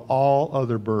above all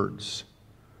other birds.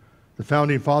 The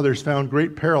founding fathers found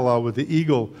great parallel with the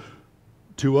eagle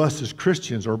to us as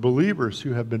Christians or believers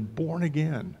who have been born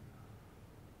again.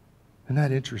 Isn't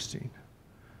that interesting?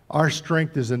 Our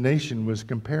strength as a nation was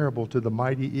comparable to the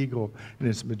mighty eagle in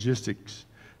its majestic,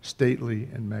 stately,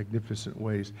 and magnificent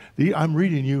ways. I'm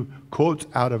reading you quotes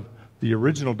out of the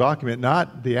original document,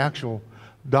 not the actual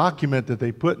document that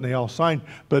they put and they all signed,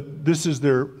 but this is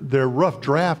their rough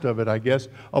draft of it, I guess,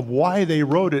 of why they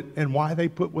wrote it and why they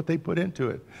put what they put into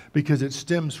it, because it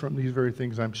stems from these very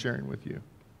things I'm sharing with you.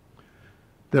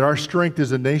 That our strength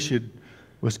as a nation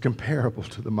was comparable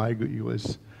to the mighty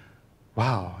eagle's,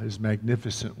 wow, his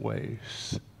magnificent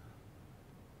ways.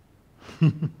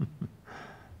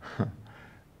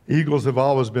 Eagles have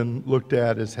always been looked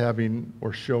at as having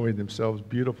or showing themselves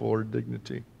beautiful or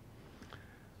dignity.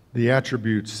 The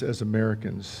attributes as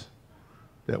Americans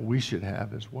that we should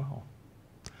have as well.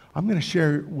 I'm going to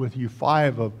share with you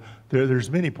five of, there's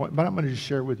many points, but I'm going to just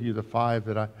share with you the five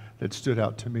that stood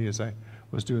out to me as I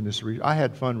was doing this. I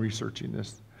had fun researching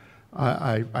this.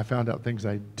 I found out things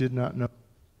I did not know.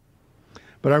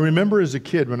 But I remember as a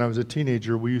kid, when I was a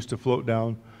teenager, we used to float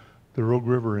down the Rogue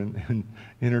River in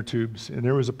inner tubes. And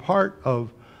there was a part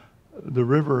of the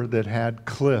river that had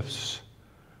cliffs,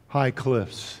 high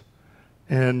cliffs.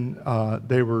 And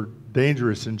they were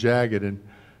dangerous and jagged.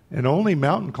 And only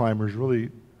mountain climbers really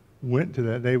went to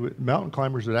that. Mountain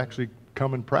climbers would actually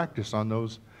come and practice on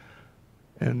those.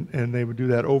 And they would do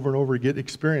that over and over to get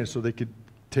experience so they could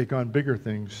take on bigger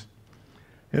things.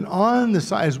 And on the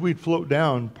side, as we'd float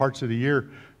down parts of the year,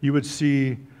 you would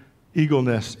see eagle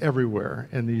nests everywhere.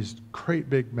 And these great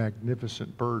big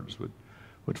magnificent birds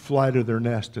would fly to their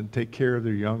nest and take care of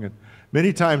their young. And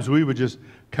many times we would just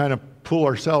kind of pull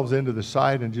ourselves into the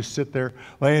side and just sit there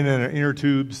laying in our inner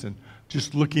tubes and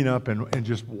just looking up and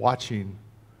just watching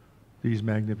these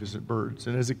magnificent birds.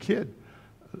 And as a kid,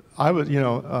 I was,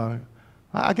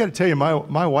 I got to tell you,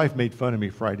 my wife made fun of me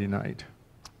Friday night.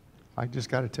 I just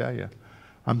got to tell you.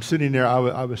 I'm sitting there,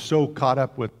 I was so caught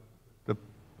up with the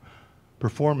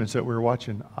performance that we were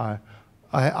watching. I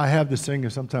have this thing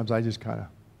of sometimes I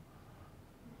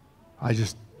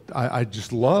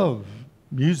just love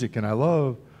music, and I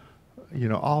love,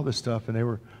 all this stuff. And they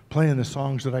were playing the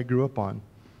songs that I grew up on.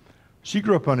 She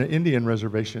grew up on an Indian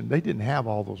reservation. They didn't have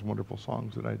all those wonderful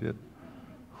songs that I did.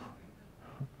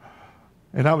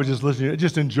 And I was just listening,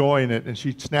 just enjoying it. And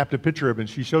she snapped a picture of it, and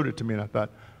she showed it to me, and I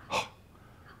thought,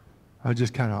 I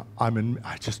just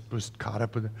was caught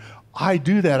up with it. I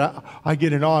do that. I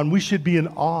get in awe, and we should be in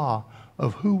awe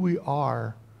of who we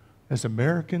are as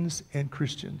Americans and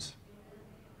Christians.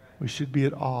 We should be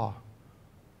at awe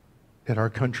at our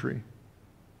country.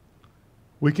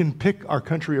 We can pick our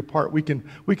country apart. We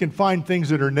can find things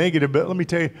that are negative, but let me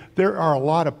tell you, there are a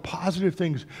lot of positive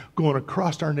things going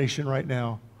across our nation right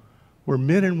now where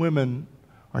men and women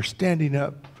are standing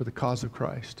up for the cause of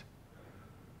Christ.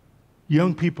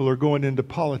 Young people are going into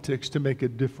politics to make a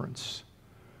difference.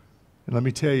 And let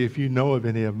me tell you, if you know of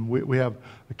any of them, we have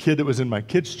a kid that was in my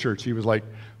kids' church. He was like,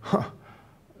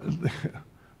 the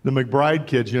McBride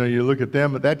kids, you look at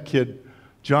them, but that kid,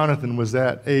 Jonathan, was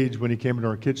that age when he came into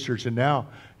our kids' church, and now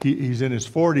he's in his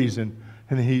 40s, and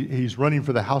he's running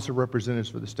for the House of Representatives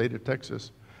for the state of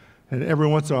Texas. And every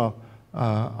once in a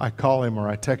while, I call him or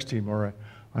I text him or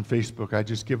on Facebook. I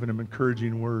just give him an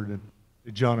encouraging word. And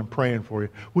John, I'm praying for you.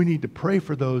 We need to pray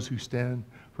for those who stand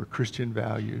for Christian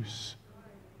values.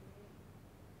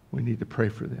 We need to pray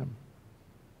for them.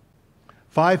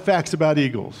 5 facts about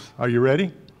eagles. Are you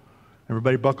ready?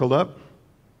 Everybody buckled up?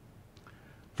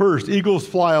 First, eagles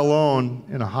fly alone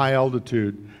in a high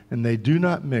altitude, and they do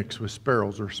not mix with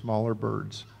sparrows or smaller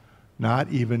birds, not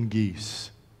even geese.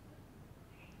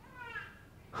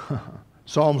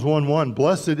 Psalms 1:1,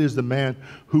 blessed is the man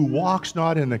who walks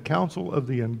not in the counsel of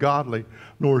the ungodly,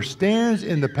 nor stands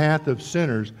in the path of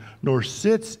sinners, nor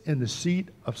sits in the seat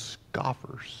of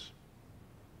scoffers.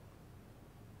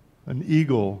 An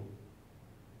eagle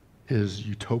is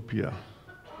utopia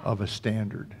of a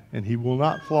standard, and he will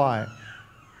not fly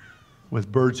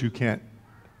with birds who can't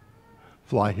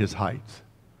fly his height.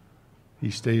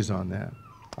 He stays on that.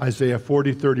 Isaiah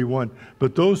 40:31,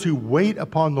 but those who wait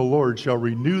upon the Lord shall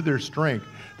renew their strength.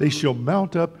 They shall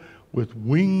mount up with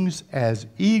wings as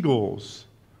eagles.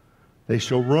 They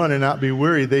shall run and not be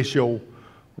weary. They shall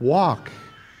walk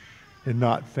and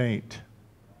not faint.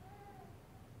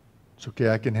 It's okay,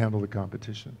 I can handle the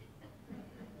competition.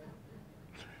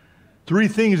 3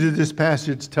 things that this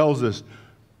passage tells us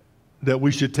that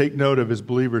we should take note of as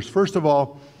believers. First of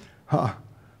all,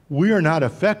 we are not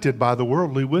affected by the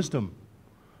worldly wisdom.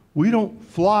 We don't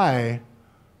fly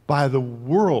by the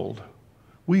world.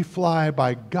 We fly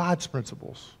by God's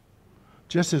principles,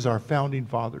 just as our founding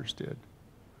fathers did.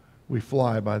 We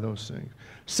fly by those things.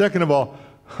 Second of all,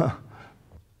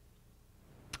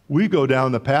 we go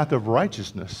down the path of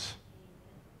righteousness.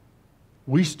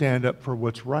 We stand up for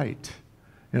what's right.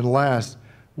 And last,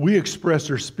 we express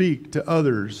or speak to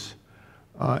others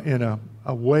in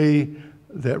a way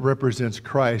that represents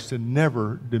Christ and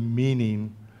never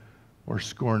demeaning or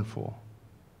scornful.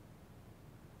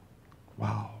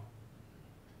 Wow.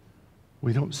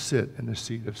 We don't sit in the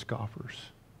seat of scoffers.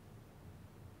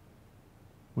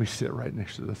 We sit right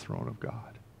next to the throne of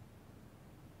God.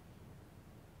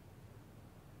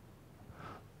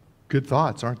 Good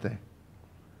thoughts, aren't they?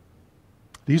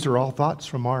 These are all thoughts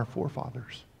from our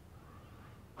forefathers.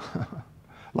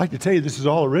 I'd like to tell you this is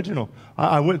all original.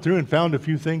 I went through and found a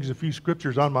few things, a few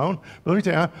scriptures on my own. But let me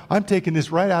tell you, I'm taking this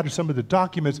right out of some of the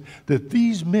documents that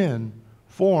these men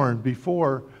formed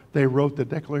before they wrote the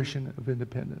Declaration of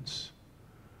Independence.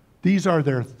 These are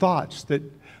their thoughts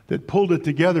that pulled it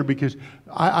together, because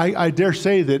I dare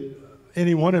say that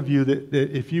any one of you, that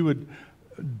if you would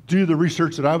do the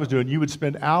research that I was doing, you would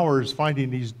spend hours finding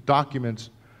these documents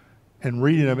and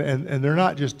reading them. And they're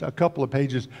not just a couple of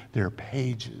pages, they're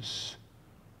pages.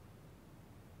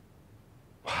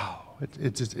 Wow,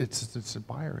 it's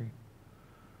inspiring.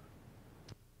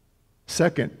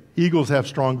 Second, eagles have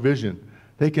strong vision.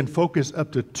 They can focus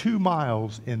up to 2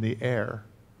 miles in the air.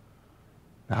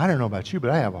 Now, I don't know about you,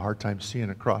 but I have a hard time seeing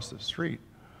across the street.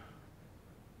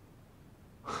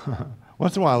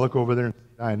 Once in a while, I look over there and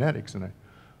see Dianetics, and I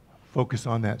focus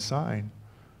on that sign.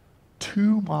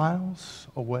 2 miles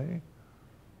away.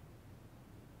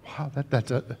 Wow,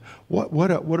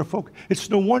 what a focus. It's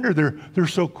no wonder they're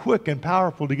so quick and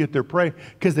powerful to get their prey,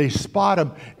 because they spot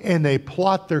them and they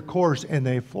plot their course and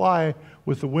they fly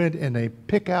with the wind and they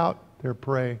pick out their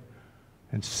prey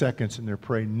in seconds, and their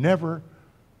prey never,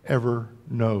 ever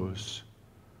knows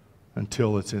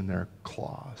until it's in their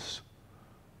claws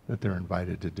that they're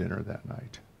invited to dinner that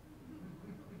night.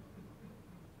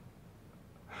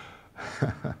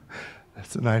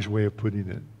 That's a nice way of putting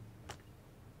it.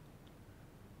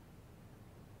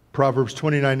 Proverbs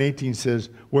 29:18 says,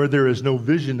 where there is no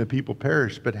vision, the people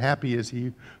perish, but happy is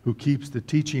he who keeps the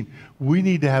teaching. We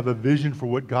need to have a vision for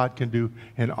what God can do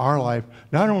in our life,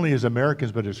 not only as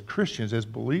Americans, but as Christians, as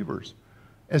believers,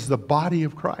 as the body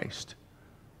of Christ.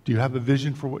 Do you have a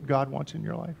vision for what God wants in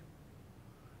your life?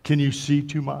 Can you see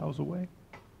 2 miles away?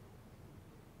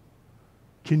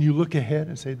 Can you look ahead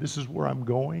and say, this is where I'm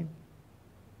going?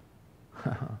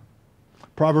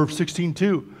 Proverbs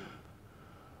 16:2.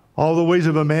 All the ways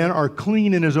of a man are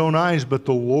clean in his own eyes, but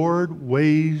the Lord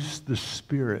weighs the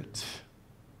spirit.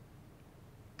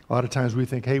 A lot of times we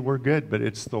think, hey, we're good, but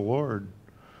it's the Lord.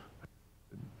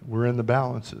 We're in the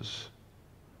balances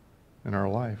in our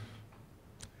life.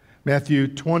 Matthew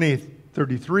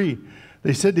 20:33,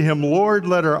 they said to him, Lord,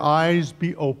 let our eyes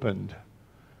be opened.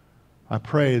 I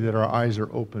pray that our eyes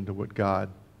are open to what God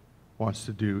wants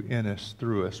to do in us,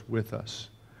 through us, with us.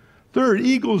 Third,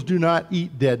 eagles do not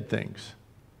eat dead things.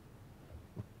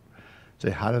 Say,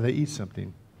 how do they eat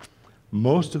something?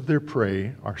 Most of their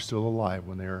prey are still alive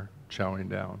when they're chowing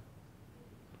down.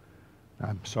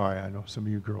 I'm sorry, I know some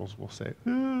of you girls will say,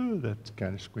 ooh, that's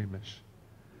kind of squeamish.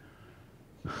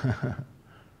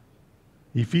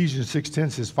 Ephesians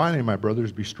 6:10 says, finally, my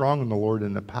brothers, be strong in the Lord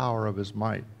and the power of his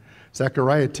might.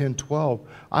 Zechariah 10:12,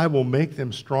 I will make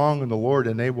them strong in the Lord,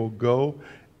 and they will go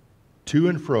to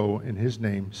and fro in his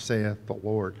name, saith the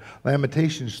Lord.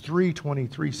 Lamentations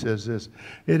 3:23 says this,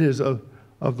 it is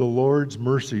of the Lord's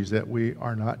mercies that we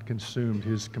are not consumed.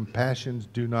 His compassions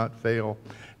do not fail.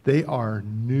 They are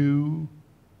new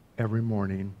every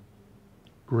morning.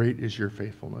 Great is your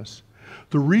faithfulness.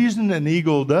 The reason an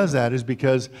eagle does that is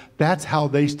because that's how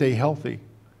they stay healthy.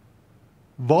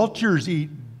 Vultures eat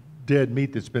dead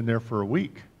meat that's been there for a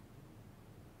week.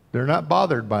 They're not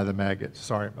bothered by the maggots.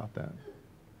 Sorry about that.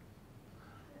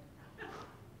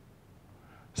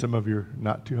 Some of you are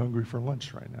not too hungry for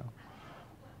lunch right now.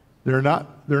 They're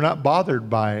not bothered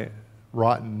by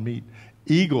rotten meat.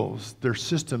 Eagles, their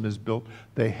system is built,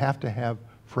 they have to have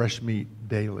fresh meat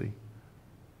daily.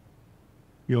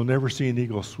 You'll never see an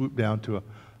eagle swoop down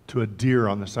to a deer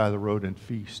on the side of the road and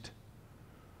feast,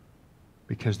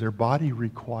 because their body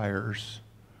requires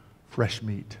fresh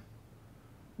meat.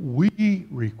 We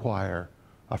require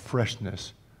a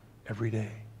freshness every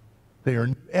day. They are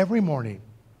every morning.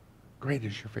 Great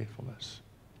is your faithfulness.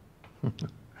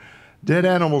 Dead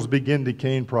animals begin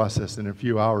decaying process in a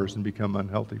few hours and become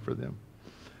unhealthy for them.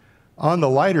 On the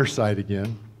lighter side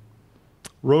again,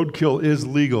 roadkill is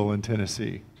legal in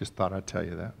Tennessee. Just thought I'd tell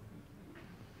you that.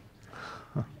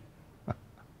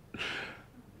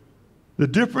 The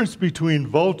difference between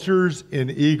vultures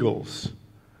and eagles.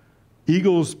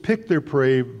 Eagles pick their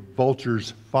prey,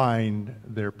 vultures find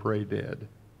their prey dead.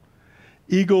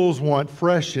 Eagles want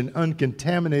fresh and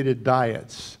uncontaminated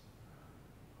diets.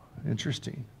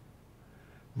 Interesting.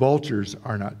 Vultures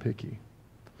are not picky.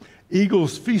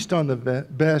 Eagles feast on the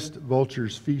best,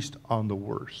 vultures feast on the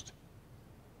worst.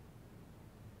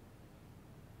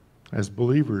 As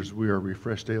believers, we are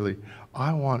refreshed daily.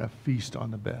 I want to feast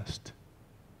on the best.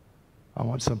 I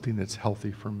want something that's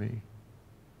healthy for me.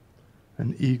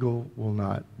 An eagle will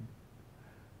not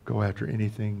go after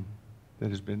anything that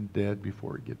has been dead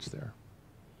before it gets there.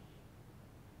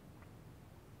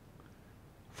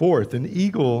 Fourth, an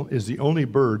eagle is the only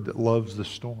bird that loves the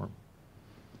storm.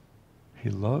 He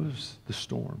loves the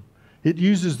storm. It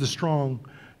uses its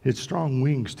strong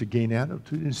wings to gain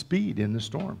altitude and speed in the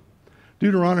storm.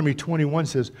 Deuteronomy 21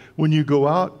 says, when you go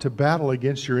out to battle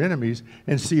against your enemies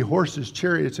and see horses,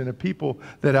 chariots, and a people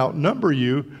that outnumber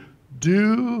you,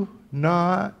 do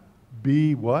not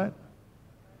be what?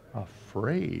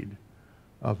 Afraid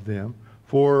of them.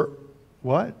 For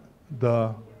what?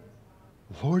 The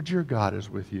Lord your God is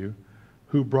with you,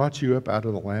 who brought you up out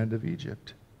of the land of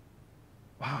Egypt.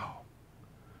 Wow.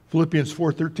 Philippians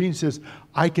 4:13 says,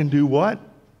 I can do what?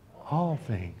 All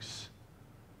things,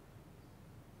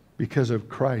 because of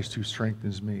Christ who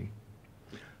strengthens me.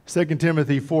 2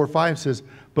 Timothy 4:5 says,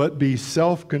 but be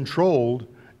self-controlled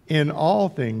in all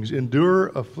things, endure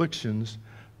afflictions,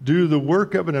 do the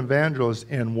work of an evangelist,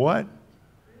 and what?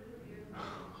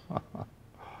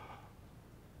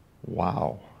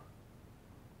 Wow.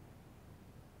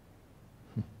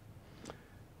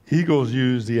 Eagles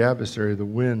use the adversary, the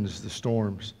winds, the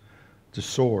storms, to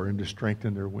soar and to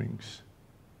strengthen their wings.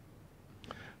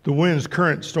 The wind's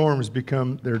current storms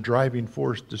become their driving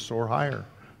force to soar higher,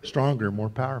 stronger, more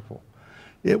powerful.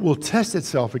 It will test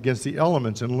itself against the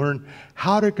elements and learn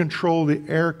how to control the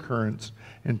air currents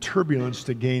and turbulence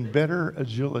to gain better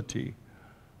agility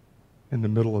in the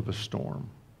middle of a storm.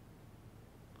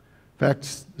 In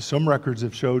fact, some records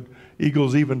have showed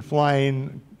eagles even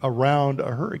flying around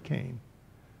a hurricane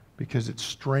because it's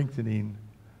strengthening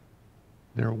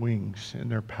their wings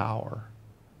and their power.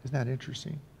 Isn't that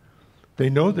interesting? They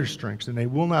know their strengths, and they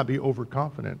will not be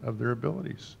overconfident of their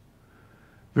abilities.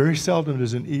 Very seldom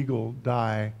does an eagle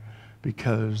die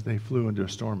because they flew into a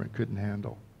storm it couldn't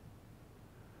handle.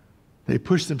 They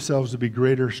push themselves to be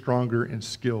greater, stronger, and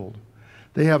skilled.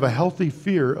 They have a healthy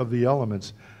fear of the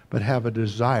elements, but have a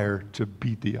desire to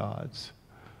beat the odds.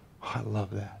 Oh, I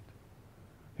love that.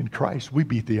 In Christ, we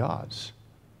beat the odds.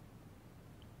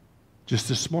 Just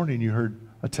this morning, you heard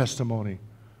a testimony.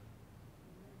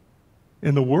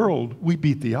 In the world, we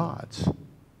beat the odds.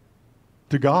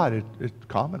 To God, it's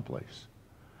commonplace.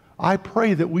 I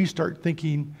pray that we start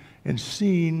thinking and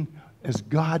seeing as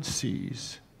God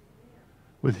sees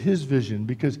with His vision,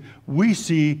 because we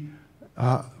see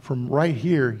from right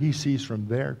here, He sees from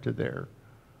there to there,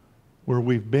 where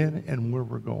we've been and where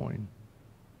we're going.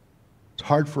 It's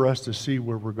hard for us to see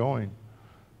where we're going.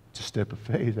 It's a step of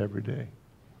faith every day.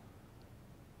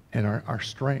 And our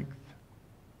strength.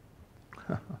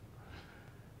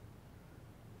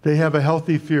 They have a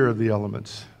healthy fear of the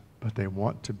elements, but they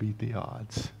want to beat the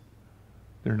odds.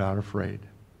 They're not afraid.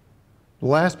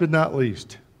 Last but not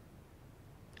least,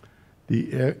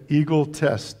 the eagle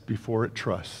tests before it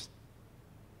trusts.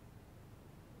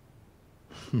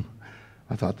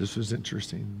 I thought this was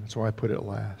interesting. That's why I put it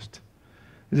last.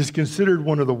 It is considered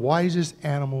one of the wisest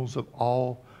animals of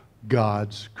all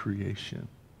God's creation.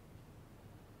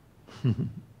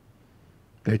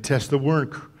 They test the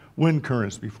wind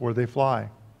currents before they fly.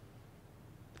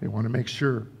 They want to make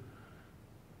sure.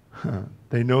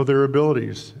 They know their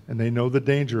abilities, and they know the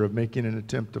danger of making an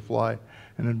attempt to fly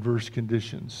in adverse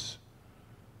conditions.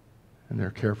 And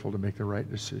they're careful to make the right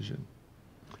decision.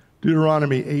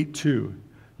 Deuteronomy 8:2.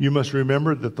 You must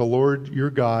remember that the Lord your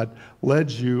God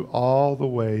led you all the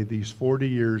way these 40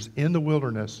 years in the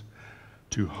wilderness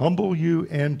to humble you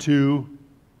and to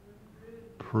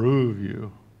prove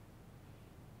you.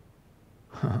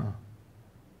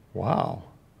 Wow.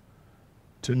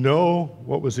 To know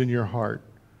what was in your heart,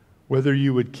 whether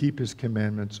you would keep his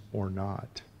commandments or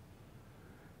not.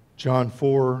 1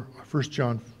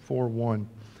 John 4:1.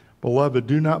 Beloved,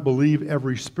 do not believe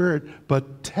every spirit,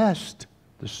 but test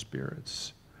the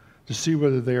spirits to see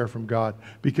whether they are from God,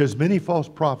 because many false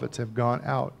prophets have gone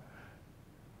out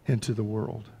into the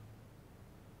world.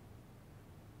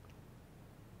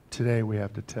 Today we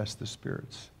have to test the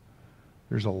spirits.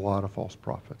 There's a lot of false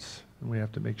prophets, and we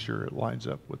have to make sure it lines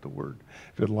up with the Word.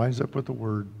 If it lines up with the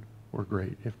Word, we're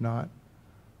great. If not,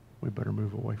 we better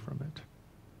move away from it.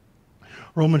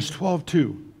 Romans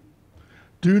 12:2.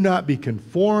 Do not be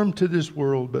conformed to this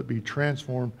world, but be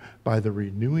transformed by the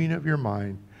renewing of your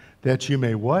mind, that you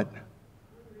may what?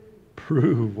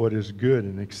 Prove what is good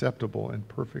and acceptable and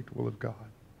perfect will of God.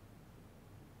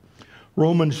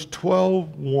 Romans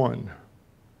 12:1.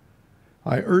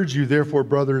 I urge you, therefore,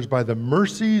 brothers, by the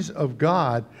mercies of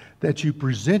God, that you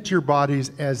present your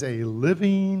bodies as a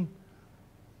living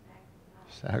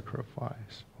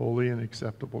sacrifice, holy and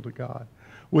acceptable to God,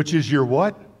 which is your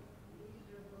what?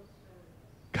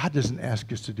 God doesn't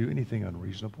ask us to do anything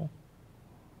unreasonable.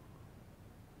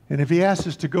 And if he asks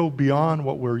us to go beyond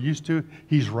what we're used to,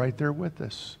 he's right there with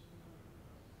us.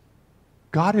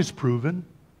 God is proven.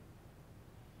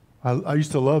 I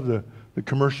used to love the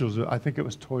commercials. I think it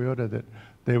was Toyota that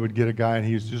they would get a guy and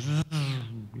he's just,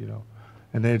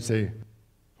 and they'd say,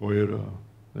 Toyota,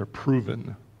 they're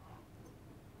proven.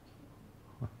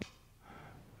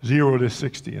 0 to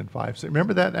 60 in 5 seconds.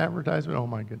 Remember that advertisement? Oh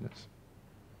my goodness.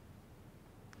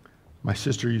 My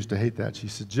sister used to hate that. She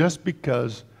said, just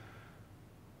because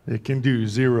it can do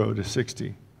 0 to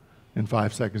 60 in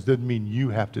 5 seconds doesn't mean you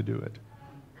have to do it.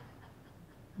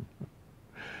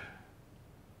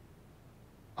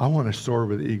 I want to soar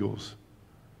with eagles.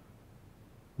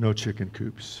 No chicken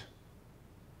coops.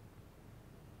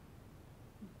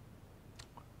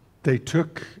 They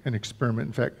took an experiment.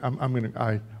 In fact,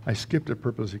 I skipped it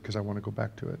purposely because I want to go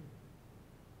back to it.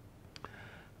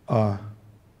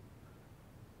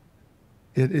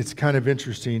 It's kind of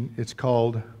interesting. It's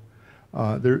called,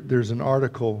 there's an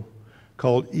article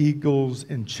called Eagles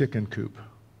in Chicken Coop.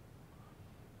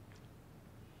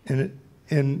 And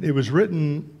it was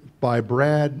written by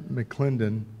Brad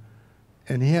McClendon,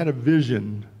 and he had a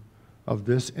vision of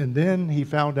this, and then he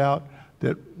found out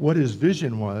that what his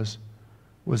vision was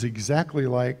exactly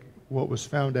like what was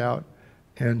found out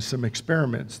in some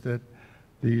experiments that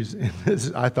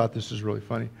I thought this was really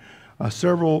funny.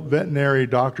 Several veterinary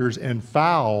doctors and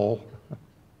fowl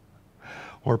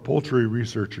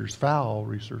researchers,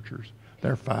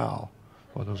 they're foul.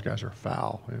 Well, those guys are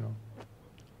foul,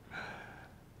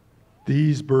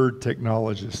 These bird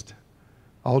technologists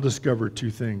all discovered two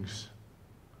things.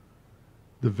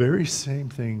 The very same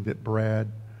thing that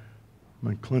Brad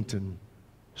McClinton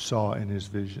saw in his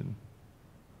vision.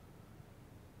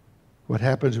 What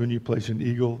happens when you place an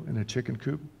eagle in a chicken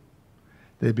coop?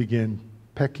 They begin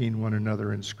pecking one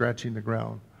another and scratching the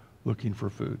ground, looking for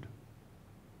food.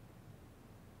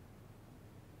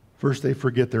 First, they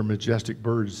forget they're majestic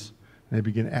birds, and they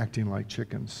begin acting like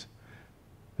chickens.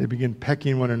 They begin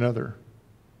pecking one another.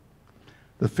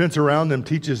 The fence around them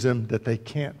teaches them that they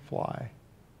can't fly.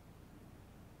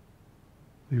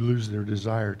 They lose their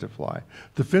desire to fly.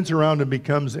 The fence around them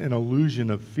becomes an illusion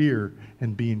of fear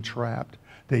and being trapped.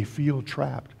 They feel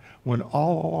trapped when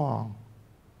all along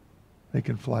they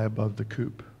can fly above the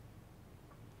coop.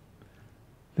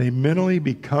 They mentally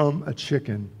become a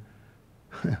chicken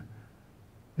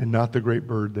and not the great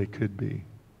bird they could be.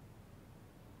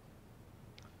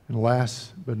 And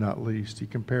last but not least, he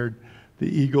compared the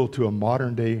eagle to a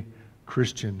modern-day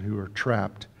Christian who are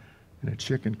trapped in a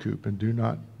chicken coop and do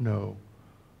not know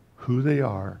who they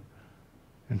are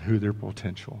and what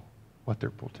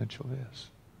their potential is.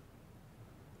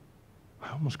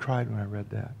 I almost cried when I read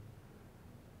that.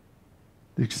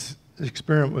 The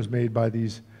experiment was made by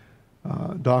these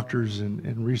doctors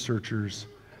and researchers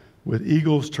with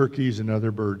eagles, turkeys, and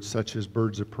other birds, such as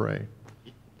birds of prey.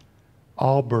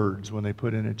 All birds, when they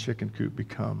put in a chicken coop,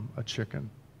 become a chicken.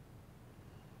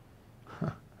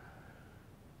 And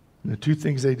the two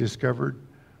things they discovered,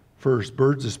 first,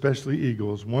 birds, especially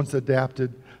eagles, once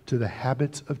adapted to the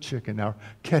habits of chicken. Now,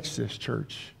 catch this,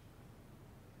 church.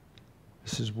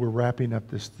 We're wrapping up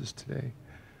this today.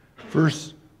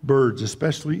 First, birds,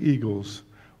 especially eagles,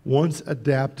 once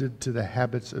adapted to the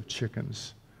habits of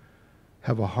chickens,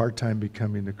 have a hard time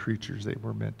becoming the creatures they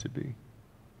were meant to be.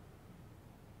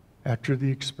 After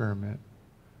the experiment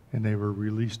and they were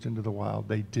released into the wild,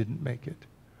 they didn't make it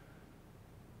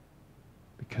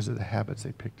because of the habits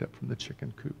they picked up from the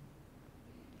chicken coop.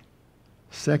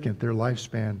 Second, their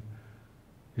lifespan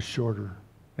is shorter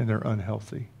and they're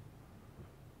unhealthy.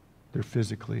 They're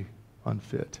physically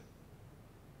unfit.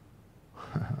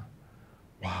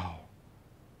 Wow.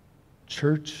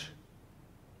 Church,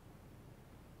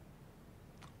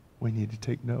 we need to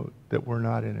take note that we're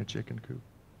not in a chicken coop.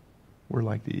 We're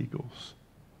like the eagles.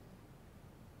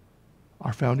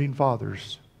 Our founding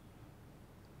fathers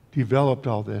developed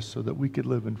all this so that we could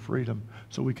live in freedom,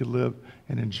 so we could live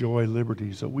and enjoy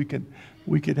liberty, so we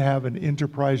could have an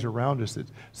enterprise around us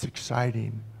that's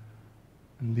exciting.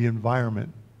 And the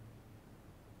environment,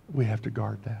 we have to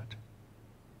guard that.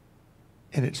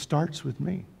 And it starts with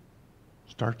me.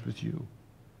 It starts with you.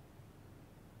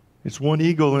 It's one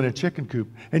eagle in a chicken coop.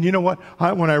 And you know what?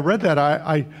 When I read that,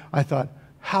 I thought,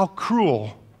 how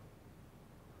cruel.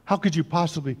 How could you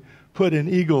possibly put an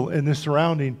eagle in this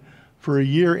surrounding for a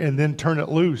year and then turn it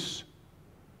loose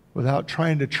without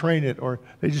trying to train it? Or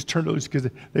they just turned it loose because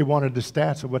they wanted the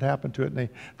stats of what happened to it. And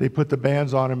they put the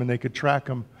bands on them and they could track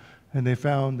them. And they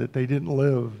found that they didn't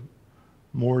live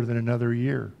more than another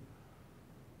year.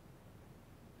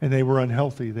 And they were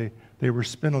unhealthy. They were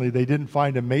spindly. They didn't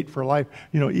find a mate for life.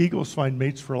 You know, eagles find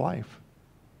mates for life.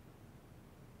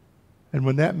 And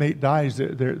when that mate dies,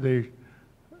 there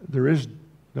is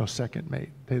no second mate.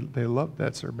 They love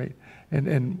that's their mate. And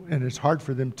it's hard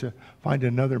for them to find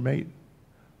another mate.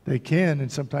 They can,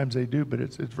 and sometimes they do, but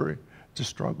it's a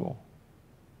struggle.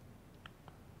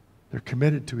 They're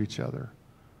committed to each other.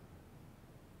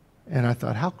 And I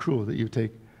thought, how cruel that you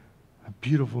take a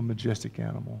beautiful, majestic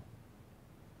animal.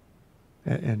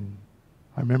 And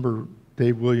I remember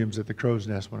Dave Williams at the Crow's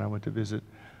Nest when I went to visit.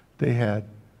 They had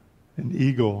an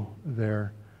eagle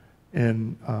there.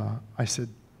 And I said,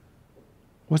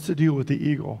 what's the deal with the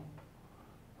eagle?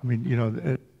 I mean, you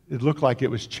know, it looked like it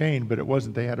was chained, but it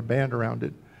wasn't. They had a band around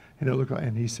it.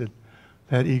 And he said,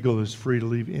 that eagle is free to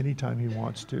leave anytime he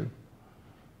wants to.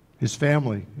 His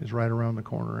family is right around the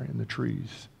corner in the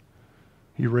trees.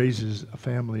 He raises a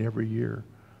family every year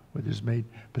with his mate.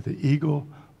 But the eagle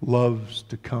loves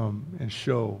to come and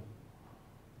show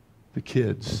the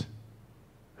kids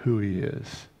who he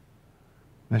is.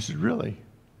 And I said, really?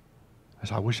 I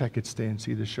said, I wish I could stay and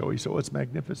see the show. He said, oh, it's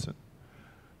magnificent.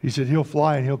 He said, he'll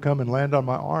fly and he'll come and land on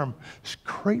my arm. This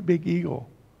great big eagle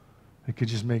that could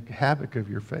just make havoc of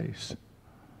your face.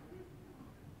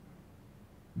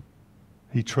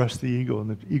 He trusts the eagle, and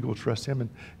the eagle trusts him, and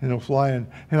he'll fly. And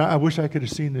I wish I could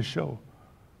have seen this show.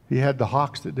 He had the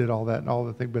hawks that did all that and all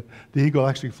the thing, but the eagle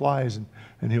actually flies,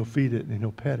 and he'll feed it, and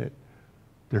he'll pet it.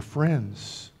 They're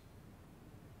friends.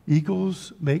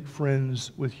 Eagles make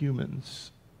friends with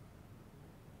humans.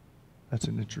 That's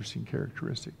an interesting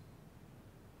characteristic.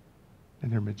 And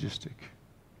they're majestic.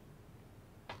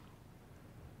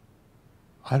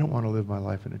 I don't want to live my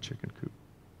life in a chicken coop.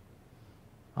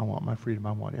 I want my freedom.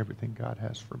 I want everything God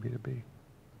has for me to be.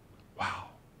 Wow.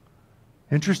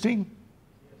 Interesting?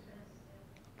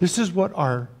 This is what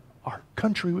our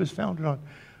country was founded on.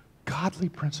 Godly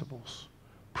principles.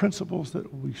 Principles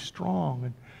that will be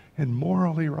strong and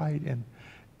morally right,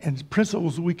 and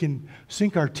principles we can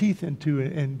sink our teeth into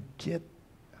and get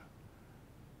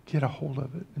a hold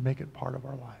of it and make it part of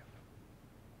our life.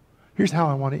 Here's how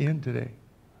I want to end today.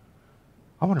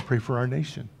 I want to pray for our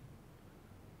nation.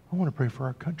 I want to pray for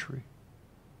our country.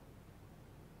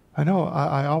 I know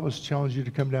I always challenge you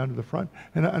to come down to the front,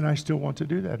 and I still want to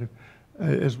do that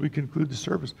as we conclude the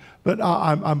service. But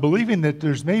I'm believing that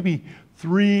there's maybe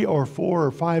 3 or 4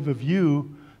 or 5 of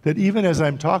you that even as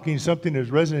I'm talking, something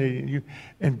is resonating in you,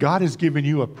 and God has given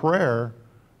you a prayer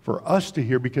for us to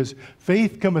hear, because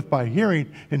faith cometh by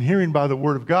hearing, and hearing by the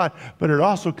word of God, but it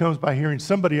also comes by hearing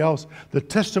somebody else. The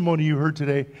testimony you heard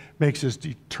today makes us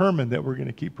determined that we're going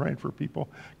to keep praying for people,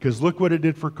 because look what it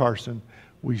did for Carson.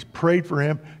 We prayed for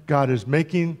him. God is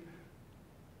making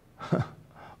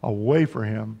a way for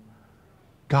him.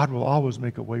 God will always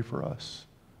make a way for us.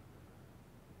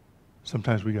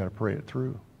 Sometimes we got to pray it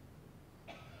through.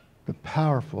 The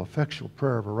powerful, effectual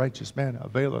prayer of a righteous man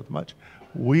availeth much.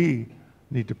 We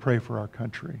need to pray for our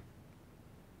country.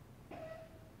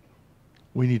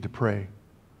 We need to pray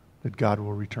that God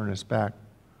will return us back.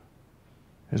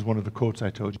 As one of the quotes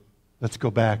I told you, let's go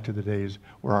back to the days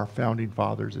where our founding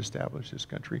fathers established this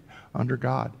country under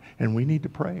God. And we need to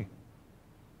pray.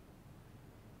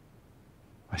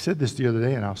 I said this the other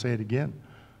day, and I'll say it again.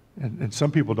 And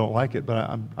some people don't like it, but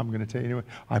I'm going to tell you anyway.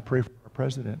 I pray for our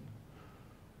president.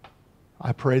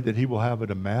 I pray that he will have a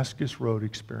Damascus Road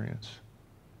experience.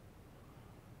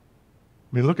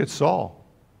 I mean, look at Saul.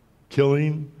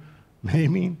 Killing,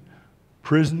 maiming,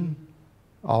 prison,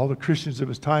 all the Christians of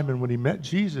his time. And when he met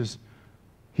Jesus,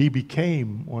 he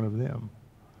became one of them.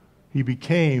 He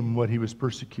became what he was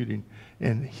persecuting.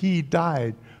 And he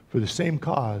died for the same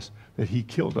cause that he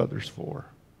killed others for.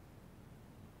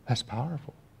 That's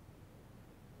powerful.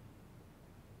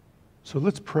 So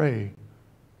let's pray.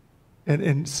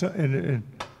 And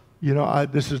you know,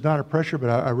 this is not a pressure, but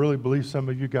I really believe some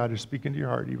of you, God is speaking to your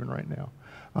heart even right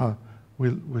now. We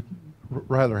would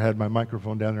rather had my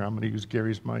microphone down there. I'm going to use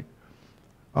Gary's mic.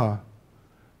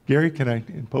 Gary, can I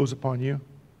impose upon you?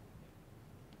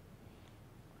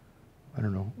 I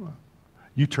don't know.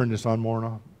 You turn this on more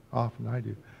and off than I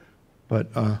do. But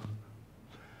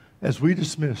as we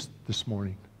dismissed this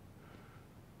morning,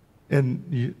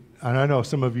 and I know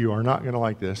some of you are not going to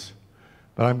like this,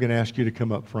 but I'm going to ask you to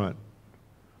come up front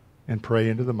and pray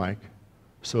into the mic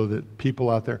so that people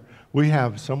out there, we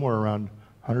have somewhere around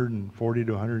 140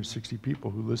 to 160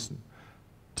 people who listen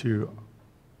to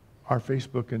our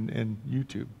Facebook and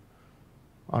YouTube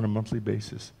on a monthly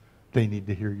basis. They need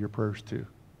to hear your prayers too.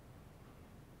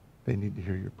 They need to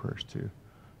hear your prayers too.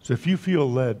 So if you feel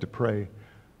led to pray,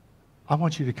 I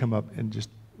want you to come up and just,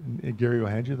 and Gary will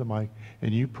hand you the mic,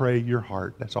 and you pray your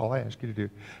heart. That's all I ask you to do.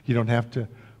 You don't have to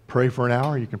pray for an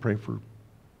hour. You can pray for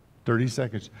 30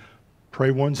 seconds.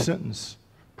 Pray one sentence.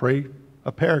 Pray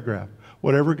a paragraph.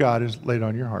 Whatever God has laid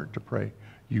on your heart to pray,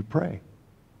 you pray.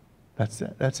 That's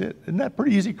it. That's it. Isn't that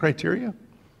pretty easy criteria?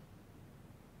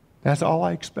 That's all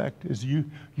I expect, is you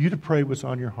to pray what's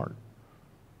on your heart.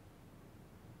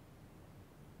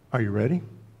 Are you ready?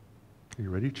 Are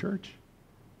you ready, church?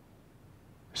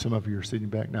 Some of you are sitting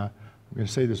back now. I'm going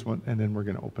to say this one, and then we're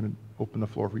going to open the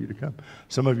floor for you to come.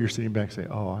 Some of you are sitting back and say,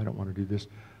 oh, I don't want to do this.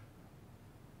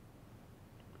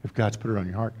 If God's put it on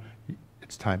your heart,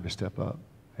 it's time to step up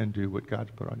and do what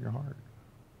God's put on your heart.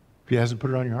 If he hasn't put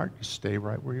it on your heart, just stay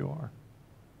right where you are.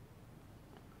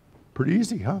 Pretty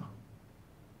easy, huh?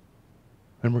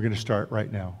 And we're going to start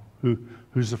right now.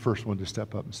 Who's the first one to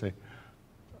step up and say,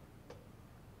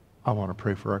 I want to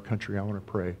pray for our country. I want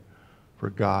to pray for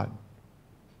God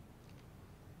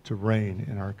to reign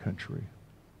in our country.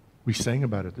 We sang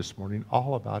about it this morning,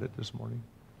 all about it this morning.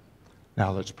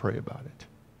 Now let's pray about it.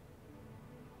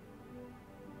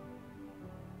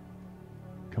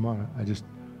 Come on,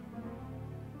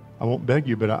 I won't beg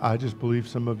you, but I just believe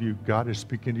some of you, God is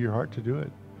speaking to your heart to do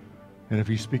it. And if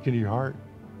he's speaking to your heart,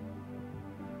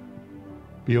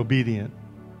 be obedient.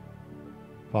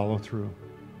 Follow through.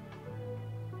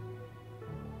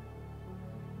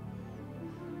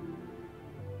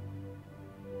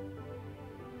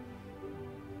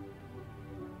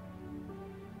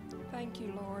 Thank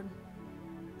you, Lord,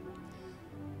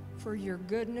 for your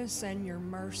goodness and your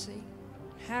mercy,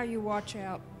 how you watch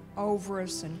out over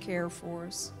us and care for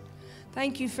us.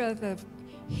 Thank you for the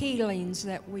healings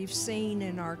that we've seen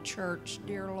in our church,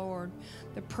 dear Lord.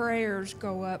 The prayers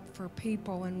go up for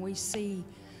people, and we see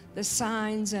the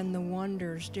signs and the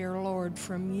wonders, dear Lord,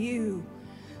 from you.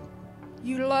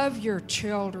 You love your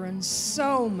children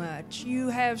so much. You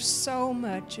have so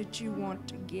much that you want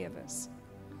to give us.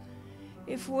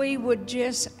 If we would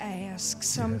just ask,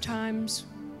 sometimes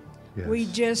Yes. we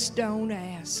just don't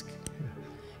ask.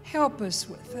 Help us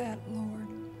with that, Lord.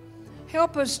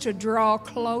 Help us to draw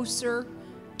closer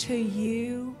to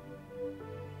you,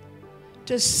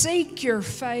 to seek your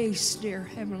face, dear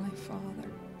Heavenly Father.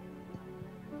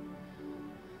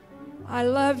 I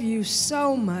love you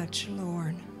so much,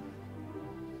 Lord.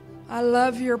 I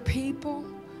love your people.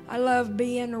 I love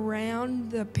being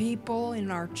around the people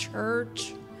in our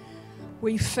church.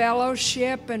 We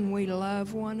fellowship and we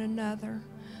love one another.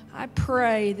 I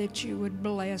pray that you would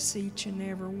bless each and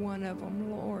every one of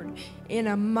them, Lord, in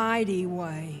a mighty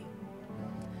way.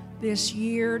 This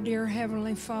year, dear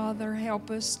Heavenly Father,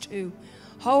 help us to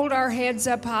hold our heads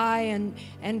up high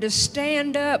and to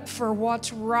stand up for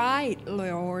what's right,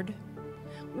 Lord.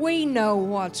 We know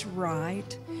what's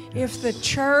right. If the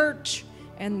church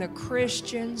and the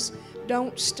Christians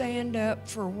don't stand up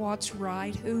for what's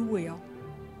right, who will?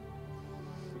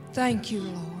 Thank you,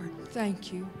 Lord.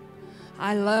 Thank you.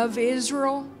 I love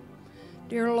Israel.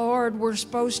 Dear Lord, we're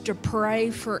supposed to pray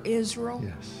for Israel.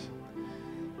 Yes.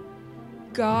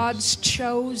 God's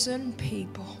chosen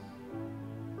people.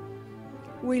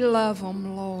 We love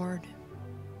them, Lord.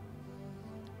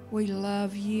 We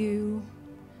love you,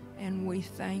 and we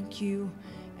thank you.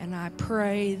 And I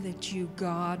pray that you,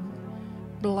 God,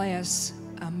 bless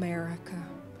America.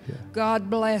 Yeah. God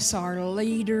bless our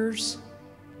leaders.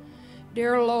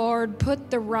 Dear Lord,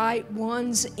 put the right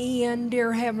ones in,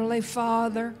 dear Heavenly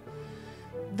Father,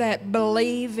 that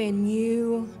believe in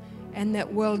you and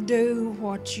that will do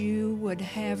what you would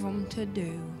have them to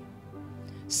do.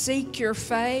 Seek your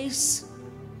face.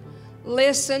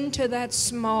 Listen to that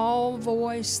small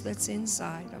voice that's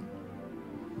inside them.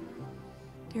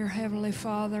 Dear Heavenly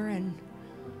Father, and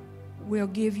we'll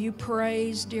give you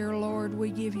praise, dear Lord. We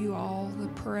give you all the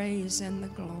praise and the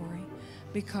glory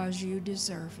because you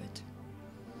deserve it.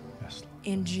 Yes, Lord.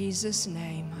 In Jesus'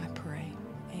 name I pray.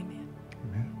 Amen.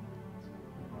 Amen.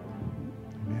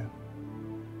 Amen.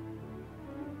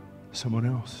 Someone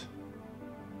else.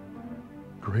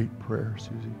 Great prayer,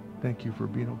 Susie. Thank you for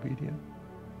being obedient.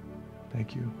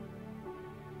 Thank you.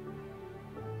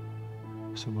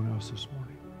 Someone else this morning.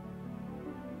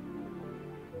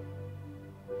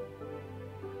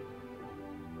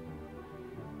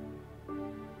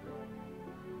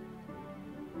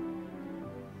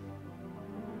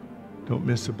 Don't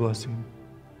miss a blessing,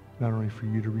 not only for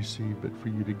you to receive, but for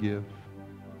you to give.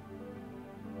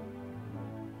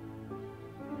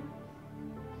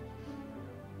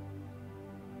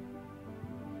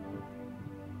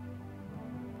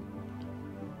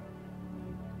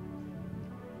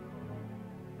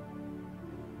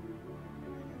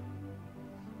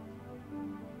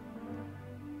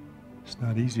 It's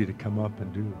not easy to come up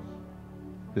and do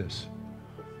this,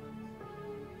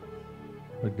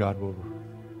 but God will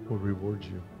reward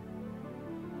you.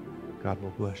 God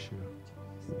will bless you.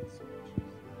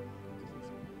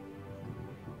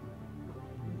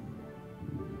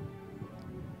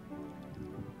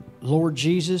 Lord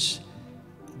Jesus,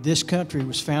 this country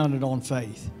was founded on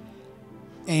faith.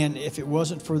 And if it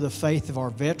wasn't for the faith of our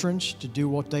veterans to do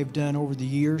what they've done over the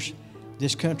years,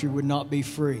 this country would not be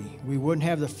free. We wouldn't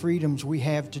have the freedoms we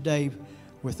have today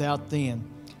without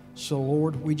them. So,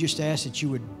 Lord, we just ask that you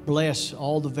would bless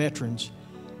all the veterans.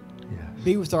 Yes.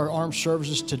 Be with our armed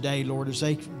services today, Lord, as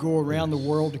they go around the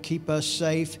world to keep us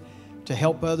safe, to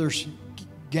help others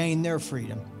gain their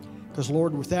freedom. Because,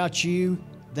 Lord, without you,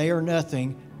 they are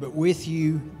nothing, but with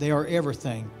you, they are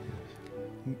everything.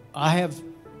 I have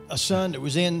a son that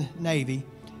was in Navy.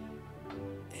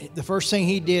 The first thing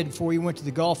he did before he went to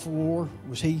the Gulf War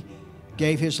was he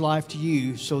gave his life to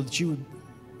you so that you would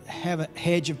have a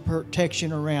hedge of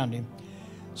protection around him.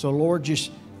 So, Lord,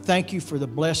 just thank you for the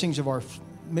blessings of our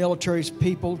military's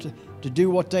people to do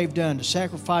what they've done, to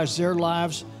sacrifice their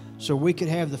lives so we could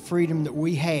have the freedom that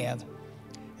we have.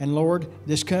 And, Lord,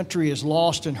 this country is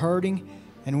lost and hurting,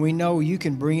 and we know you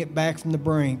can bring it back from the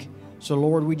brink. So,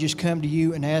 Lord, we just come to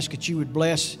you and ask that you would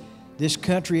bless this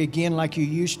country again like you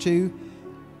used to.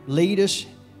 Lead us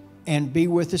and be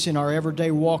with us in our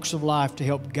everyday walks of life to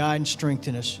help guide and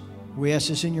strengthen us. We ask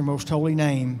this in your most holy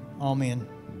name. Amen.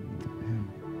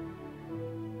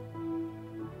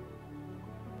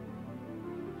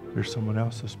 There's someone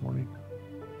else this morning.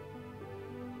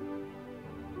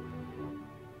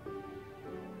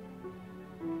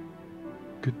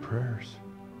 Good prayers.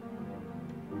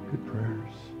 Good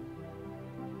prayers.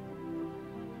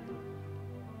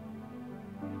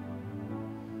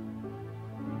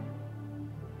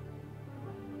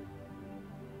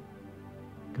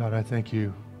 God, I thank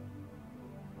you.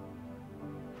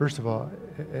 First of all,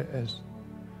 as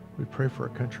we pray for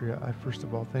our country, I first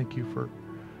of all thank you for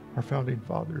our founding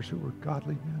fathers who were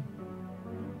godly men.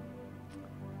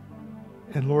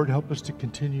 And Lord, help us to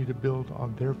continue to build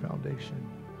on their foundation.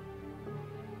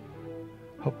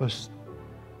 Help us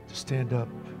to stand up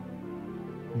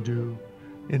and do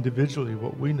individually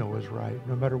what we know is right.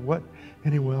 No matter what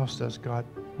anyone else does, God,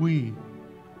 we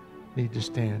need to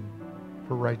stand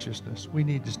for righteousness. We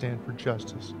need to stand for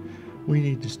justice. We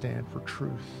need to stand for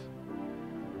truth.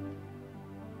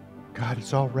 God,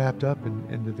 it's all wrapped up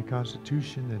into the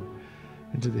Constitution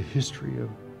and into the history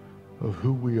of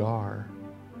who we are.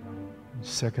 And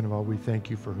second of all, we thank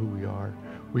you for who we are.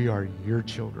 We are your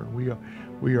children.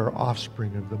 We are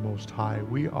offspring of the Most High.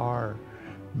 We are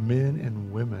men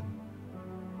and women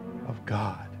of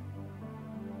God.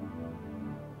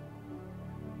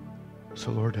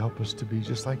 So Lord, help us to be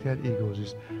just like that eagle,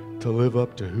 just to live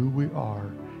up to who we are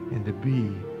and to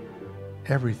be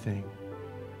everything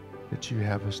that you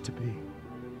have us to be.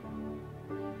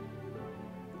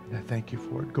 And I thank you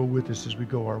for it. Go with us as we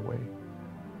go our way.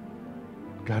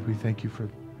 God, we thank you for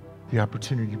the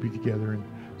opportunity to be together and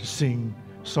to sing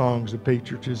songs of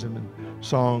patriotism and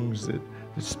songs that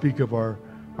speak of our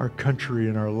country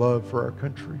and our love for our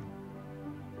country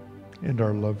and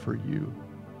our love for you.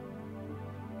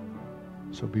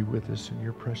 So be with us in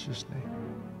your precious name.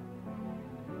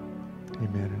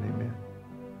 Amen and amen.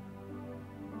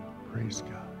 Praise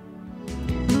God.